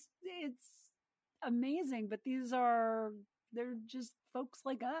 it's amazing, but they're just folks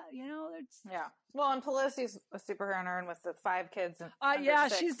like us, Yeah. Well, and Pelosi's a superhero with the 5 kids.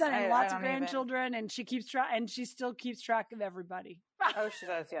 And she's done lots of grandchildren, and she keeps track, and she still keeps track of everybody. Oh, she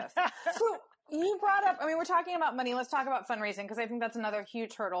does, yes. So you brought up, we're talking about money. Let's talk about fundraising, because I think that's another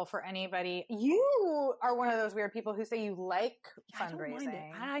huge hurdle for anybody. You are one of those weird people who say you like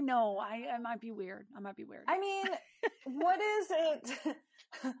fundraising. I know. I might be weird. I mean, what is it?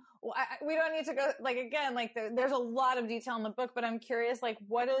 We don't need to go, there's a lot of detail in the book, but I'm curious,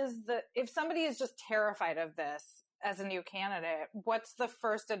 if somebody is just terrified of this as a new candidate, what's the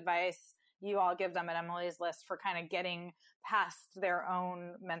first advice you all give them at Emily's List for kind of getting past their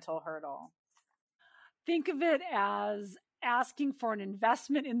own mental hurdle? Think of it as asking for an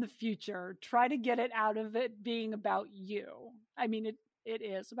investment in the future. Try to get it out of it being about you. I mean, it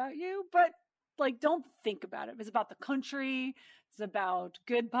is about you, but don't think about it. It's about the country. It's about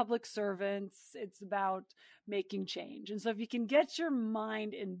good public servants. It's about making change. And so if you can get your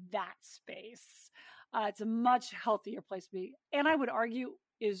mind in that space, it's a much healthier place to be. And I would argue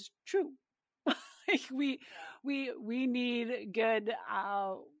is true. We need good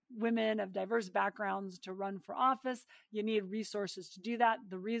women of diverse backgrounds to run for office. You need resources to do that.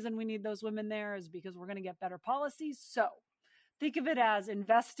 The reason we need those women there is because we're going to get better policies. So think of it as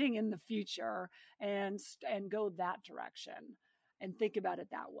investing in the future and go that direction, and think about it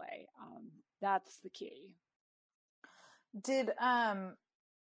that way. That's the key.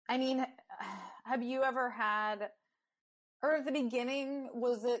 Have you ever had, or at the beginning,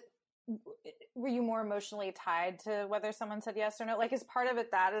 was it were you more emotionally tied to whether someone said yes or no? Like, is part of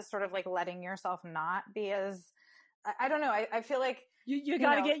it that is sort of like letting yourself not be as, I don't know. I feel like you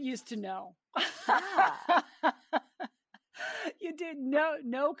got to get used to no. Yeah. You did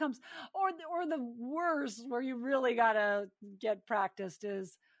no comes, or the worst where you really got to get practiced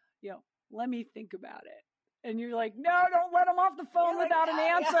is, let me think about it. And you're like, no, don't let them off the phone without an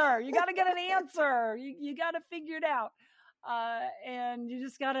answer. Yeah. You got to get an answer. You got to figure it out. And you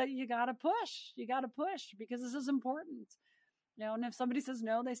just gotta push because this is important. And if somebody says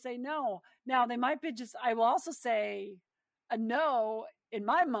no, they say no. Now they might be I will also say a no in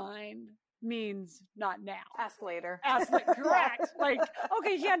my mind means not now. Ask later. Correct. Like,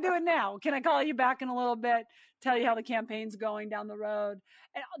 okay, you can't do it now. Can I call you back in a little bit? Tell you how the campaign's going down the road.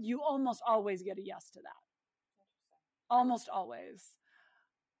 And you almost always get a yes to that. Almost always.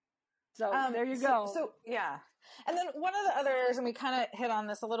 So there you go. So yeah. And then one of the others, and we kind of hit on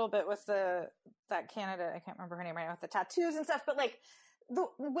this a little bit with that candidate, I can't remember her name right now, with the tattoos and stuff, but like the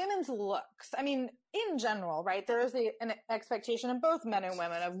women's looks. I mean, in general, right? There is an expectation of both men and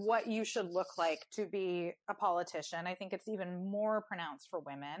women of what you should look like to be a politician. I think it's even more pronounced for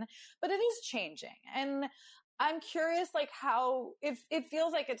women, but it is changing. And I'm curious, like how it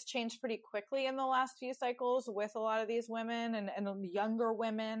feels like it's changed pretty quickly in the last few cycles with a lot of these women and younger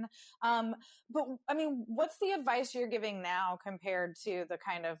women. But I mean, what's the advice you're giving now compared to the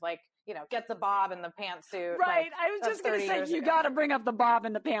kind of like, get the bob and the pantsuit? Right. Like, I was just going to say, you got to bring up the bob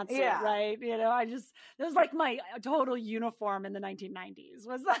and the pantsuit, yeah. Right? It was like my total uniform in the 1990s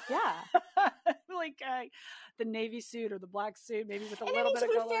was that. Yeah. Like the navy suit or the black suit, maybe with a little bit of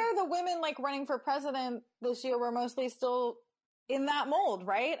color. To be fair, the women like running for president this year were mostly still in that mold,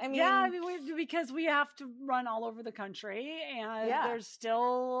 right? I mean, yeah, because we have to run all over the country, and there's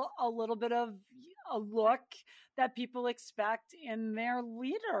still a little bit of a look that people expect in their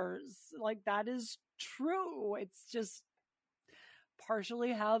leaders. Like, that is true. It's just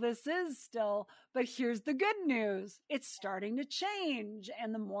partially how this is still. But here's the good news. It's starting to change.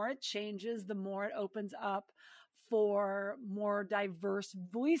 And the more it changes, the more it opens up for more diverse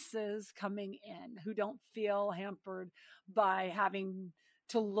voices coming in who don't feel hampered by having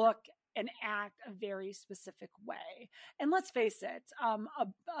to look and act a very specific way. And let's face it,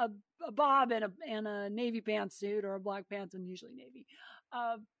 a bob and a navy pantsuit or a black pants, and usually navy,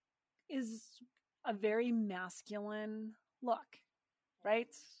 is a very masculine look. Right.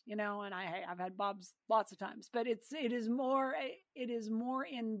 And I've had bobs lots of times, but it is more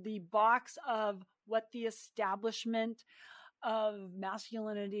in the box of what the establishment of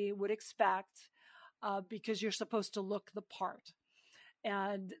masculinity would expect, because you're supposed to look the part.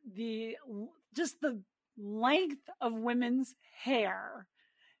 And just the length of women's hair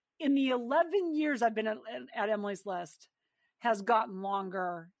in the 11 years I've been at Emily's List has gotten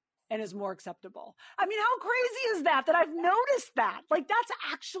longer and is more acceptable. I mean, how crazy is that I've noticed that? Like, that's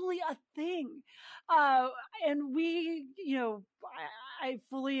actually a thing. And we, I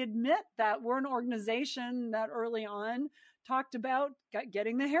fully admit that we're an organization that early on talked about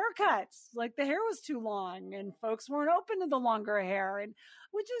getting the haircuts. Like, the hair was too long and folks weren't open to the longer hair, and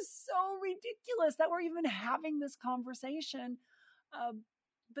which is so ridiculous that we're even having this conversation.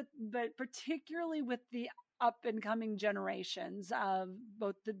 But particularly with the up and coming generations,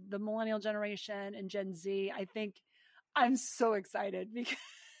 both the millennial generation and Gen Z, I think I'm so excited because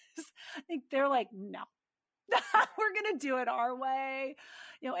I think they're like, no, we're going to do it our way.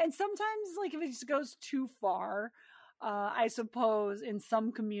 And sometimes, like, if it just goes too far, I suppose in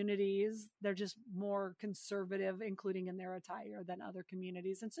some communities, they're just more conservative, including in their attire, than other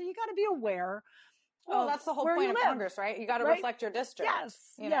communities. And so you got to be aware. Well, that's the whole point of Congress, right? You got to reflect your district.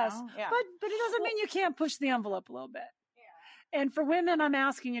 Yes, yes. Yeah. But it doesn't mean you can't push the envelope a little bit. Yeah. And for women, I'm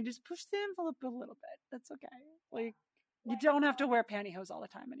asking you, just push the envelope a little bit. That's okay. Like, you don't have to wear pantyhose all the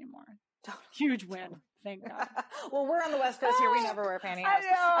time anymore. Huge win. Thank God. Well, we're on the West Coast here. We never wear pantyhose.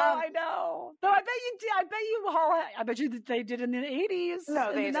 I know. Though I bet you they did in the 80s.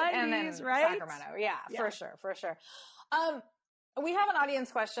 No, they in the 90s, right? Sacramento. Yeah, for sure. We have an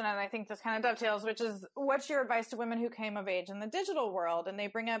audience question, and I think this kind of dovetails, which is, what's your advice to women who came of age in the digital world? And they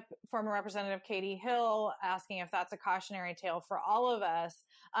bring up former Representative Katie Hill, asking if that's a cautionary tale for all of us.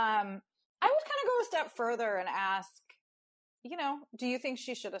 I would kind of go a step further and ask, do you think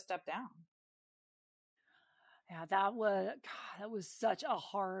she should have stepped down? Yeah, that was such a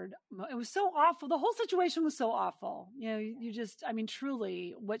hard, it was so awful. The whole situation was so awful. You just, I mean,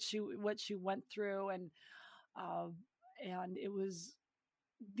 truly what she went through, and it was,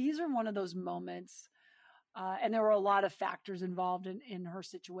 these are one of those moments, and there were a lot of factors involved in her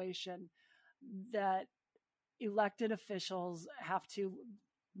situation that elected officials have to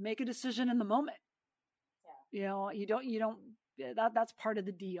make a decision in the moment. Yeah. That's part of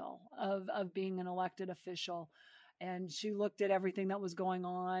the deal of being an elected official. And she looked at everything that was going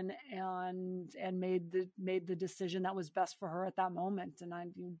on and made the decision that was best for her at that moment. And I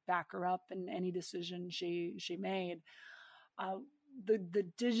back her up in any decision she made. The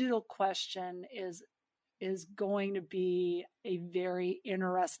digital question is going to be a very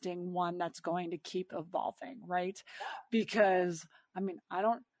interesting one that's going to keep evolving, right? Because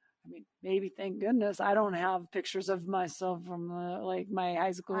maybe thank goodness I don't have pictures of myself from my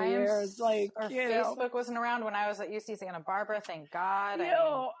high school years. Facebook wasn't around when I was at UC Santa Barbara. Thank God.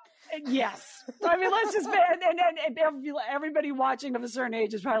 Yes. Let's just and everybody watching of a certain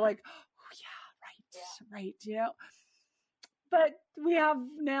age is probably like, oh yeah, right. But we have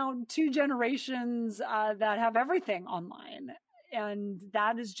now 2 generations that have everything online, and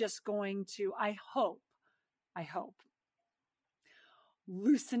that is just going to, I hope,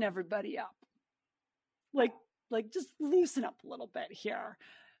 loosen everybody up. Just loosen up a little bit here.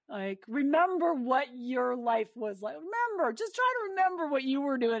 Remember what your life was like. Just try to remember what you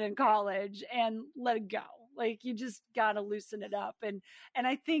were doing in college and let it go. You just got to loosen it up. And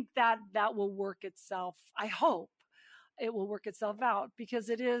I think that will work itself. I hope it will work itself out, because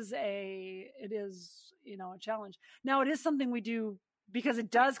it is a challenge. Now, it is something we do because it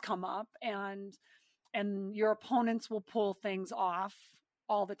does come up, and your opponents will pull things off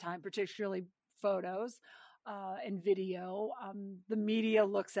all the time, particularly photos and video. The media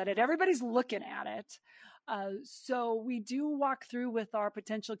looks at it. Everybody's looking at it. So we do walk through with our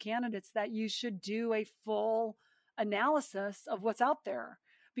potential candidates that you should do a full analysis of what's out there.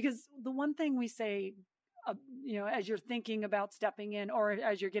 Because the one thing we say, as you're thinking about stepping in or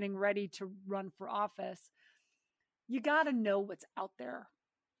as you're getting ready to run for office, you got to know what's out there.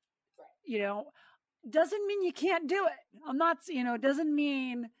 Right. Doesn't mean you can't do it. I'm not, it doesn't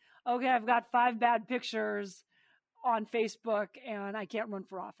mean, okay, I've got 5 bad pictures on Facebook and I can't run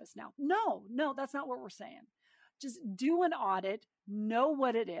for office now. No, that's not what we're saying. Just do an audit, know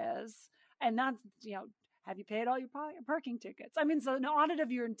what it is. And that's, have you paid all your parking tickets? So an audit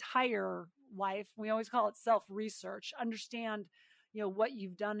of your entire life, we always call it self-research, understand, what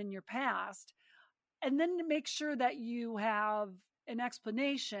you've done in your past, and then to make sure that you have an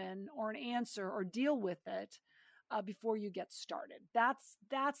explanation or an answer or deal with it before you get started. That's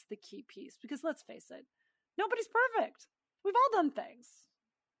the key piece, because let's face it, nobody's perfect. We've all done things.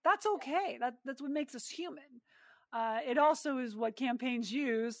 That's okay. That's what makes us human. It also is what campaigns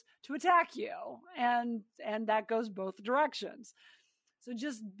use to attack you, and that goes both directions. So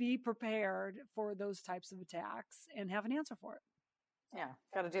just be prepared for those types of attacks and have an answer for it. Yeah,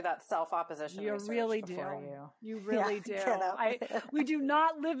 got to do that self-opposition. You really do. You really do. Yeah, we do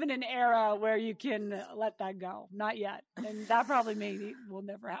not live in an era where you can let that go. Not yet, and that probably will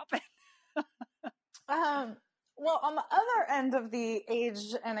never happen. Well, on the other end of the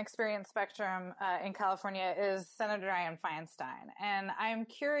age and experience spectrum in California is Senator Dianne Feinstein. And I'm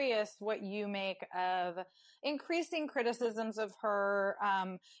curious what you make of increasing criticisms of her,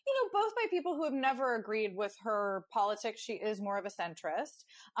 both by people who have never agreed with her politics. She is more of a centrist.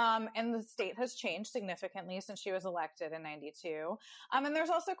 And the state has changed significantly since she was elected in 92. And there's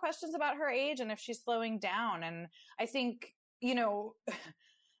also questions about her age and if she's slowing down. And I think,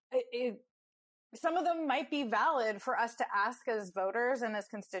 some of them might be valid for us to ask as voters and as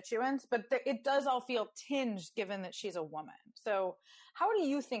constituents, but it does all feel tinged given that she's a woman. So how do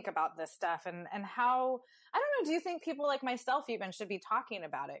you think about this stuff and how, I don't know, do you think people like myself even should be talking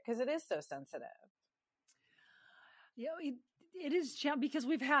about it? Because it is so sensitive. It is because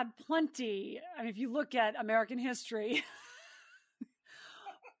we've had plenty. If you look at American history,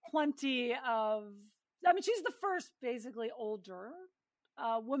 plenty of, she's the first basically older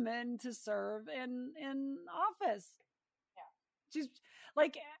woman to serve in office. Yeah. She's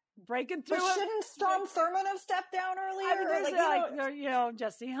breaking through. But shouldn't Strom Thurmond have stepped down earlier?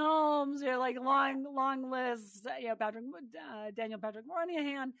 Jesse Helms, long list, Daniel Patrick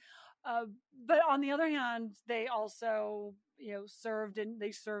Moynihan. But on the other hand, they also, served,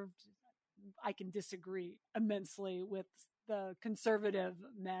 I can disagree immensely with the conservative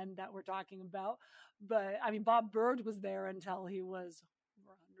men that we're talking about. But Bob Byrd was there until he was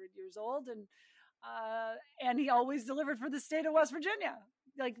over 100 years old, and he always delivered for the state of West Virginia.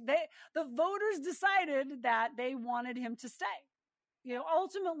 The voters decided that they wanted him to stay.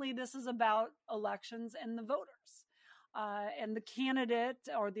 Ultimately, this is about elections and the voters, and the candidate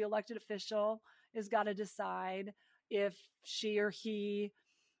or the elected official has got to decide if she or he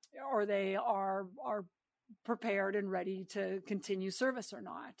or they are prepared and ready to continue service or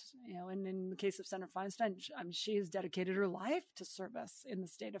not. And in the case of Senator Feinstein, she has dedicated her life to service in the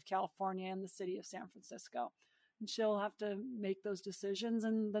state of California and the city of San Francisco. And she'll have to make those decisions,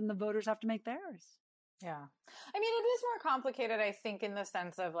 and then the voters have to make theirs. Yeah. I mean, it is more complicated, I think, in the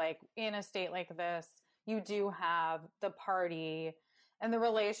sense of like in a state like this, you do have the party and the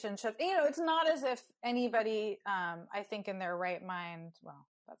relationship. It's not as if anybody, I think in their right mind, well,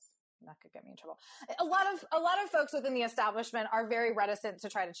 that could get me in trouble. A lot of folks within the establishment are very reticent to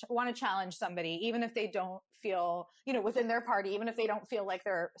try to want to challenge somebody, even if they don't feel, within their party, even if they don't feel like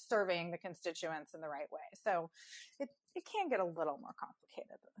they're serving the constituents in the right way. So it can get a little more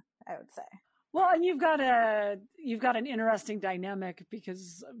complicated, I would say. Well, and you've got an interesting dynamic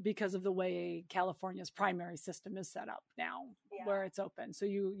because of the way California's primary system is set up now, where it's open. So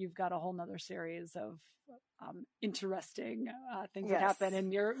you've got a whole nother series of interesting things that happen,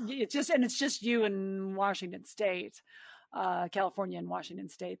 and it's just you and Washington State, California and Washington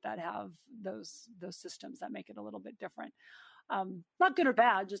State that have those systems that make it a little bit different. Not good or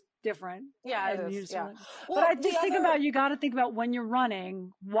bad, just different. Yeah, it is. Yeah. But I just you got to think about when you're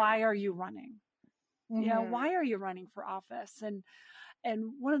running, why are you running? Mm-hmm. Why are you running for office? And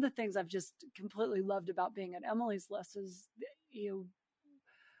one of the things I've just completely loved about being at Emily's List is,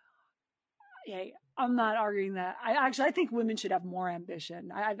 I'm not arguing that. I think women should have more ambition.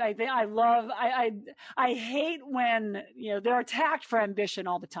 I hate when, they're attacked for ambition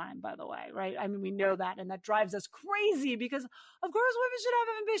all the time, by the way, right? I mean, we know that, and that drives us crazy because of course women should have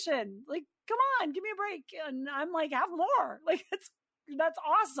ambition. Like, come on, give me a break. And I'm like, have more. Like, that's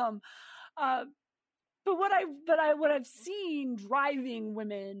awesome. But what I've seen driving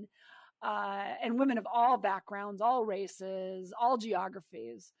women, and women of all backgrounds, all races, all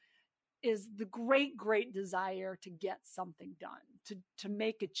geographies, is the great, great desire to get something done, to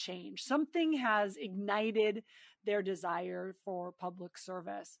make a change. Something has ignited their desire for public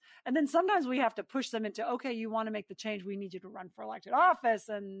service. And then sometimes we have to push them into, okay, you want to make the change, we need you to run for elected office.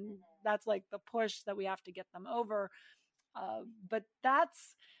 And that's like the push that we have to get them over. But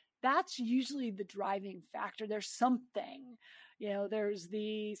that's usually the driving factor. There's something, there's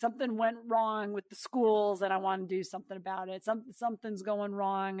something went wrong with the schools and I want to do something about it. Something's going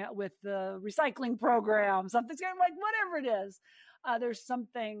wrong with the recycling program. Something's going like whatever it is. There's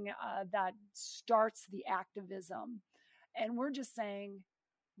something that starts the activism. And we're just saying,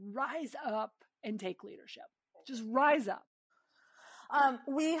 rise up and take leadership. Just rise up.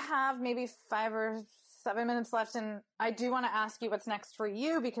 We have maybe 5 or 7 minutes left, and I do want to ask you what's next for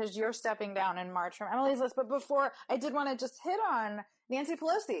you because you're stepping down in March from Emily's List. But before, I did want to just hit on Nancy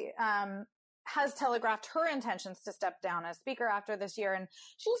Pelosi has telegraphed her intentions to step down as Speaker after this year, and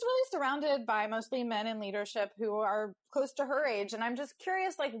she's really surrounded by mostly men in leadership who are close to her age. And I'm just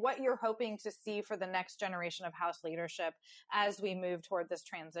curious, like, what you're hoping to see for the next generation of House leadership as we move toward this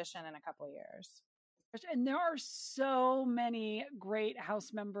transition in a couple of years. And there are so many great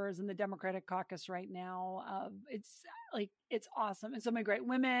House members in the Democratic caucus right now. It's awesome. And so many great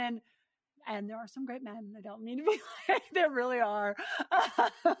women. And there are some great men. I don't mean to be like, there really are.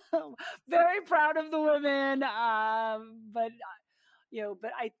 Very proud of the women. But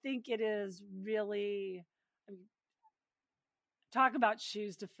I think it is really, talk about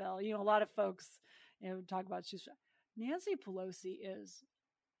shoes to fill. A lot of folks, talk about shoes. Nancy Pelosi is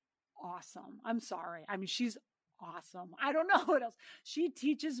awesome. I'm sorry. I mean, she's awesome. I don't know what else. She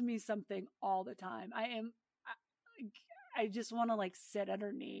teaches me something all the time. I just want to like sit at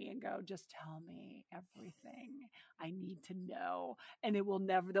her knee and go, just tell me everything I need to know. And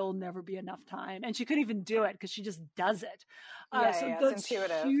there'll never be enough time. And she couldn't even do it because she just does it. So those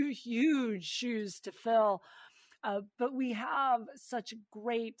huge shoes to fill. But we have such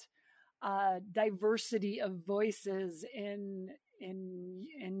great diversity of voices in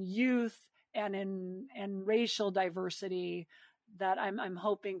youth and in racial diversity that I'm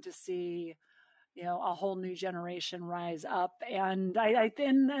hoping to see, a whole new generation rise up, and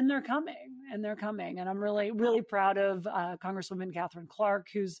and they're coming, and I'm really, really proud of Congresswoman Catherine Clark,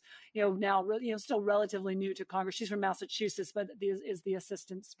 who's now still relatively new to Congress. She's from Massachusetts, but is the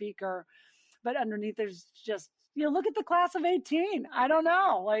assistant speaker. But underneath, there's just look at the class of 18. I don't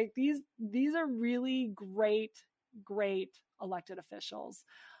know, like these are really great elected officials,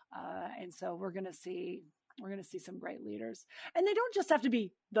 and so we're going to see some great leaders. And they don't just have to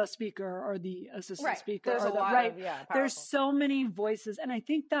be the speaker or the assistant speaker. There's so many voices, and I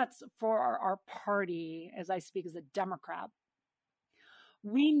think that's for our party. As I speak as a Democrat,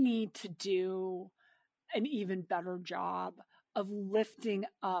 we need to do an even better job of lifting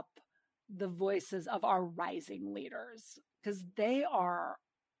up the voices of our rising leaders, because they are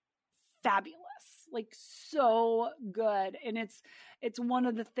fabulous. like so good. And it's one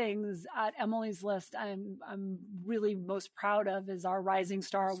of the things at Emily's List I'm really most proud of is our Rising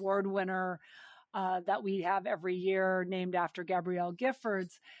Star Award winner that we have every year named after Gabrielle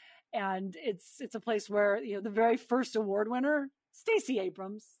Giffords. And it's a place where, the very first award winner, Stacey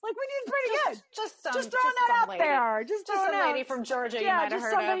Abrams. Like, we did pretty good. Just throwing that out lady. there. Just some lady from Georgia you might have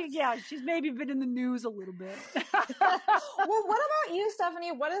heard of. Yeah, she's maybe been in the news a little bit. Well, what about you,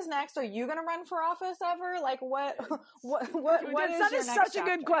 Stephanie? What is next? Are you going to run for office ever? Like, what is that is such chapter? A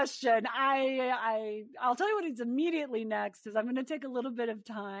good question. I'll tell you what is immediately next is I'm going to take a little bit of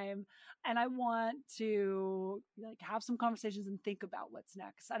time. And I want to have some conversations and think about what's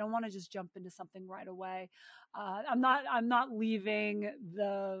next. I don't want to just jump into something right away. I'm not leaving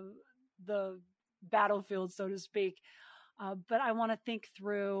the battlefield, so to speak. But I want to think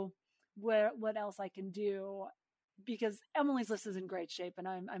through what else I can do, because Emily's List is in great shape, and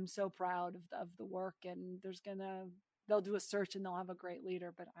I'm so proud of the work. And they'll do a search and they'll have a great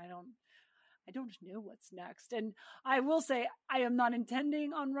leader, but I don't know what's next. And I will say I am not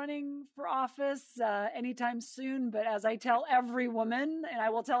intending on running for office anytime soon. But as I tell every woman, and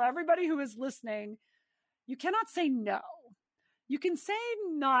I will tell everybody who is listening, you cannot say no. You can say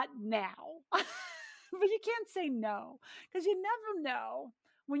not now, but you can't say no, because you never know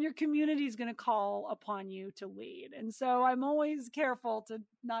when your community is going to call upon you to lead. And so I'm always careful to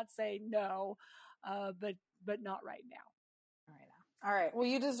not say no, but not right now. All right. Well,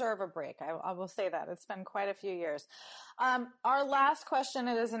 you deserve a break. I will say that. It's been quite a few years. Our last question,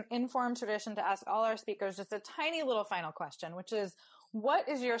 it is an Inforum tradition to ask all our speakers just a tiny little final question, which is, what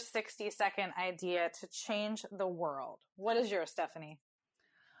is your 60-second idea to change the world? What is yours, Stephanie?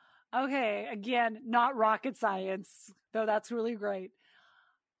 Okay. Again, not rocket science, though that's really great.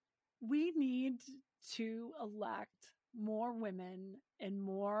 We need to elect more women and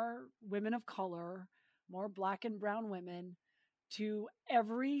more women of color, more Black and brown women to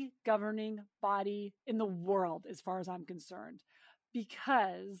every governing body in the world, as far as I'm concerned,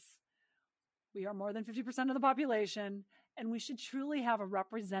 because we are more than 50% of the population, and we should truly have a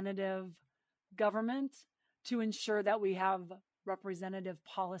representative government to ensure that we have representative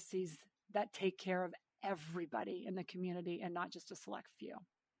policies that take care of everybody in the community and not just a select few.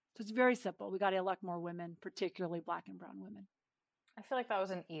 So it's very simple. We got to elect more women, particularly Black and brown women. I feel like that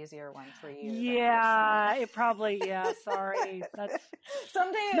was an easier one for you. Yeah, it probably, sorry. That's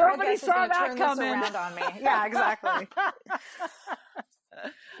someday nobody saw that turn coming. This around on me. Yeah, exactly.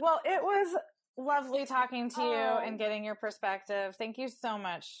 Well, it was lovely talking to you and getting your perspective. Thank you so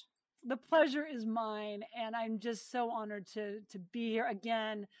much. The pleasure is mine, and I'm just so honored to be here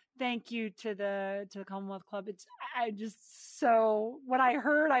again. Thank you to the Commonwealth Club. When I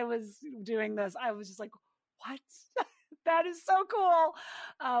heard I was doing this, I was just like, what? That is so cool.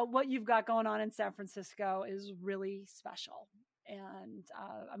 What you've got going on in San Francisco is really special. And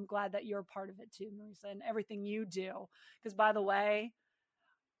I'm glad that you're a part of it too, Marisa, and everything you do. Because, by the way,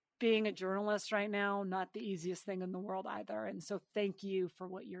 being a journalist right now, not the easiest thing in the world either. And so thank you for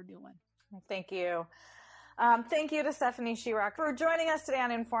what you're doing. Thank you. Thank you to Stephanie Shirok for joining us today on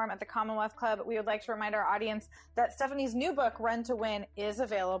Inforum at the Commonwealth Club. We would like to remind our audience that Stephanie's new book, Run to Win, is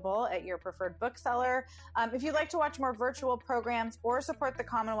available at your preferred bookseller. If you'd like to watch more virtual programs or support the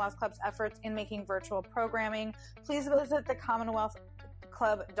Commonwealth Club's efforts in making virtual programming, please visit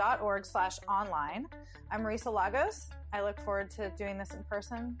thecommonwealthclub.org/online. I'm Marisa Lagos. I look forward to doing this in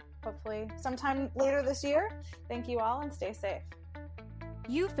person, hopefully sometime later this year. Thank you all, and stay safe.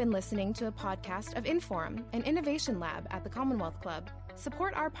 You've been listening to a podcast of Inforum, an innovation lab at the Commonwealth Club.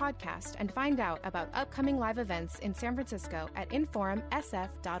 Support our podcast and find out about upcoming live events in San Francisco at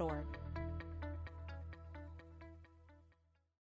inforumsf.org.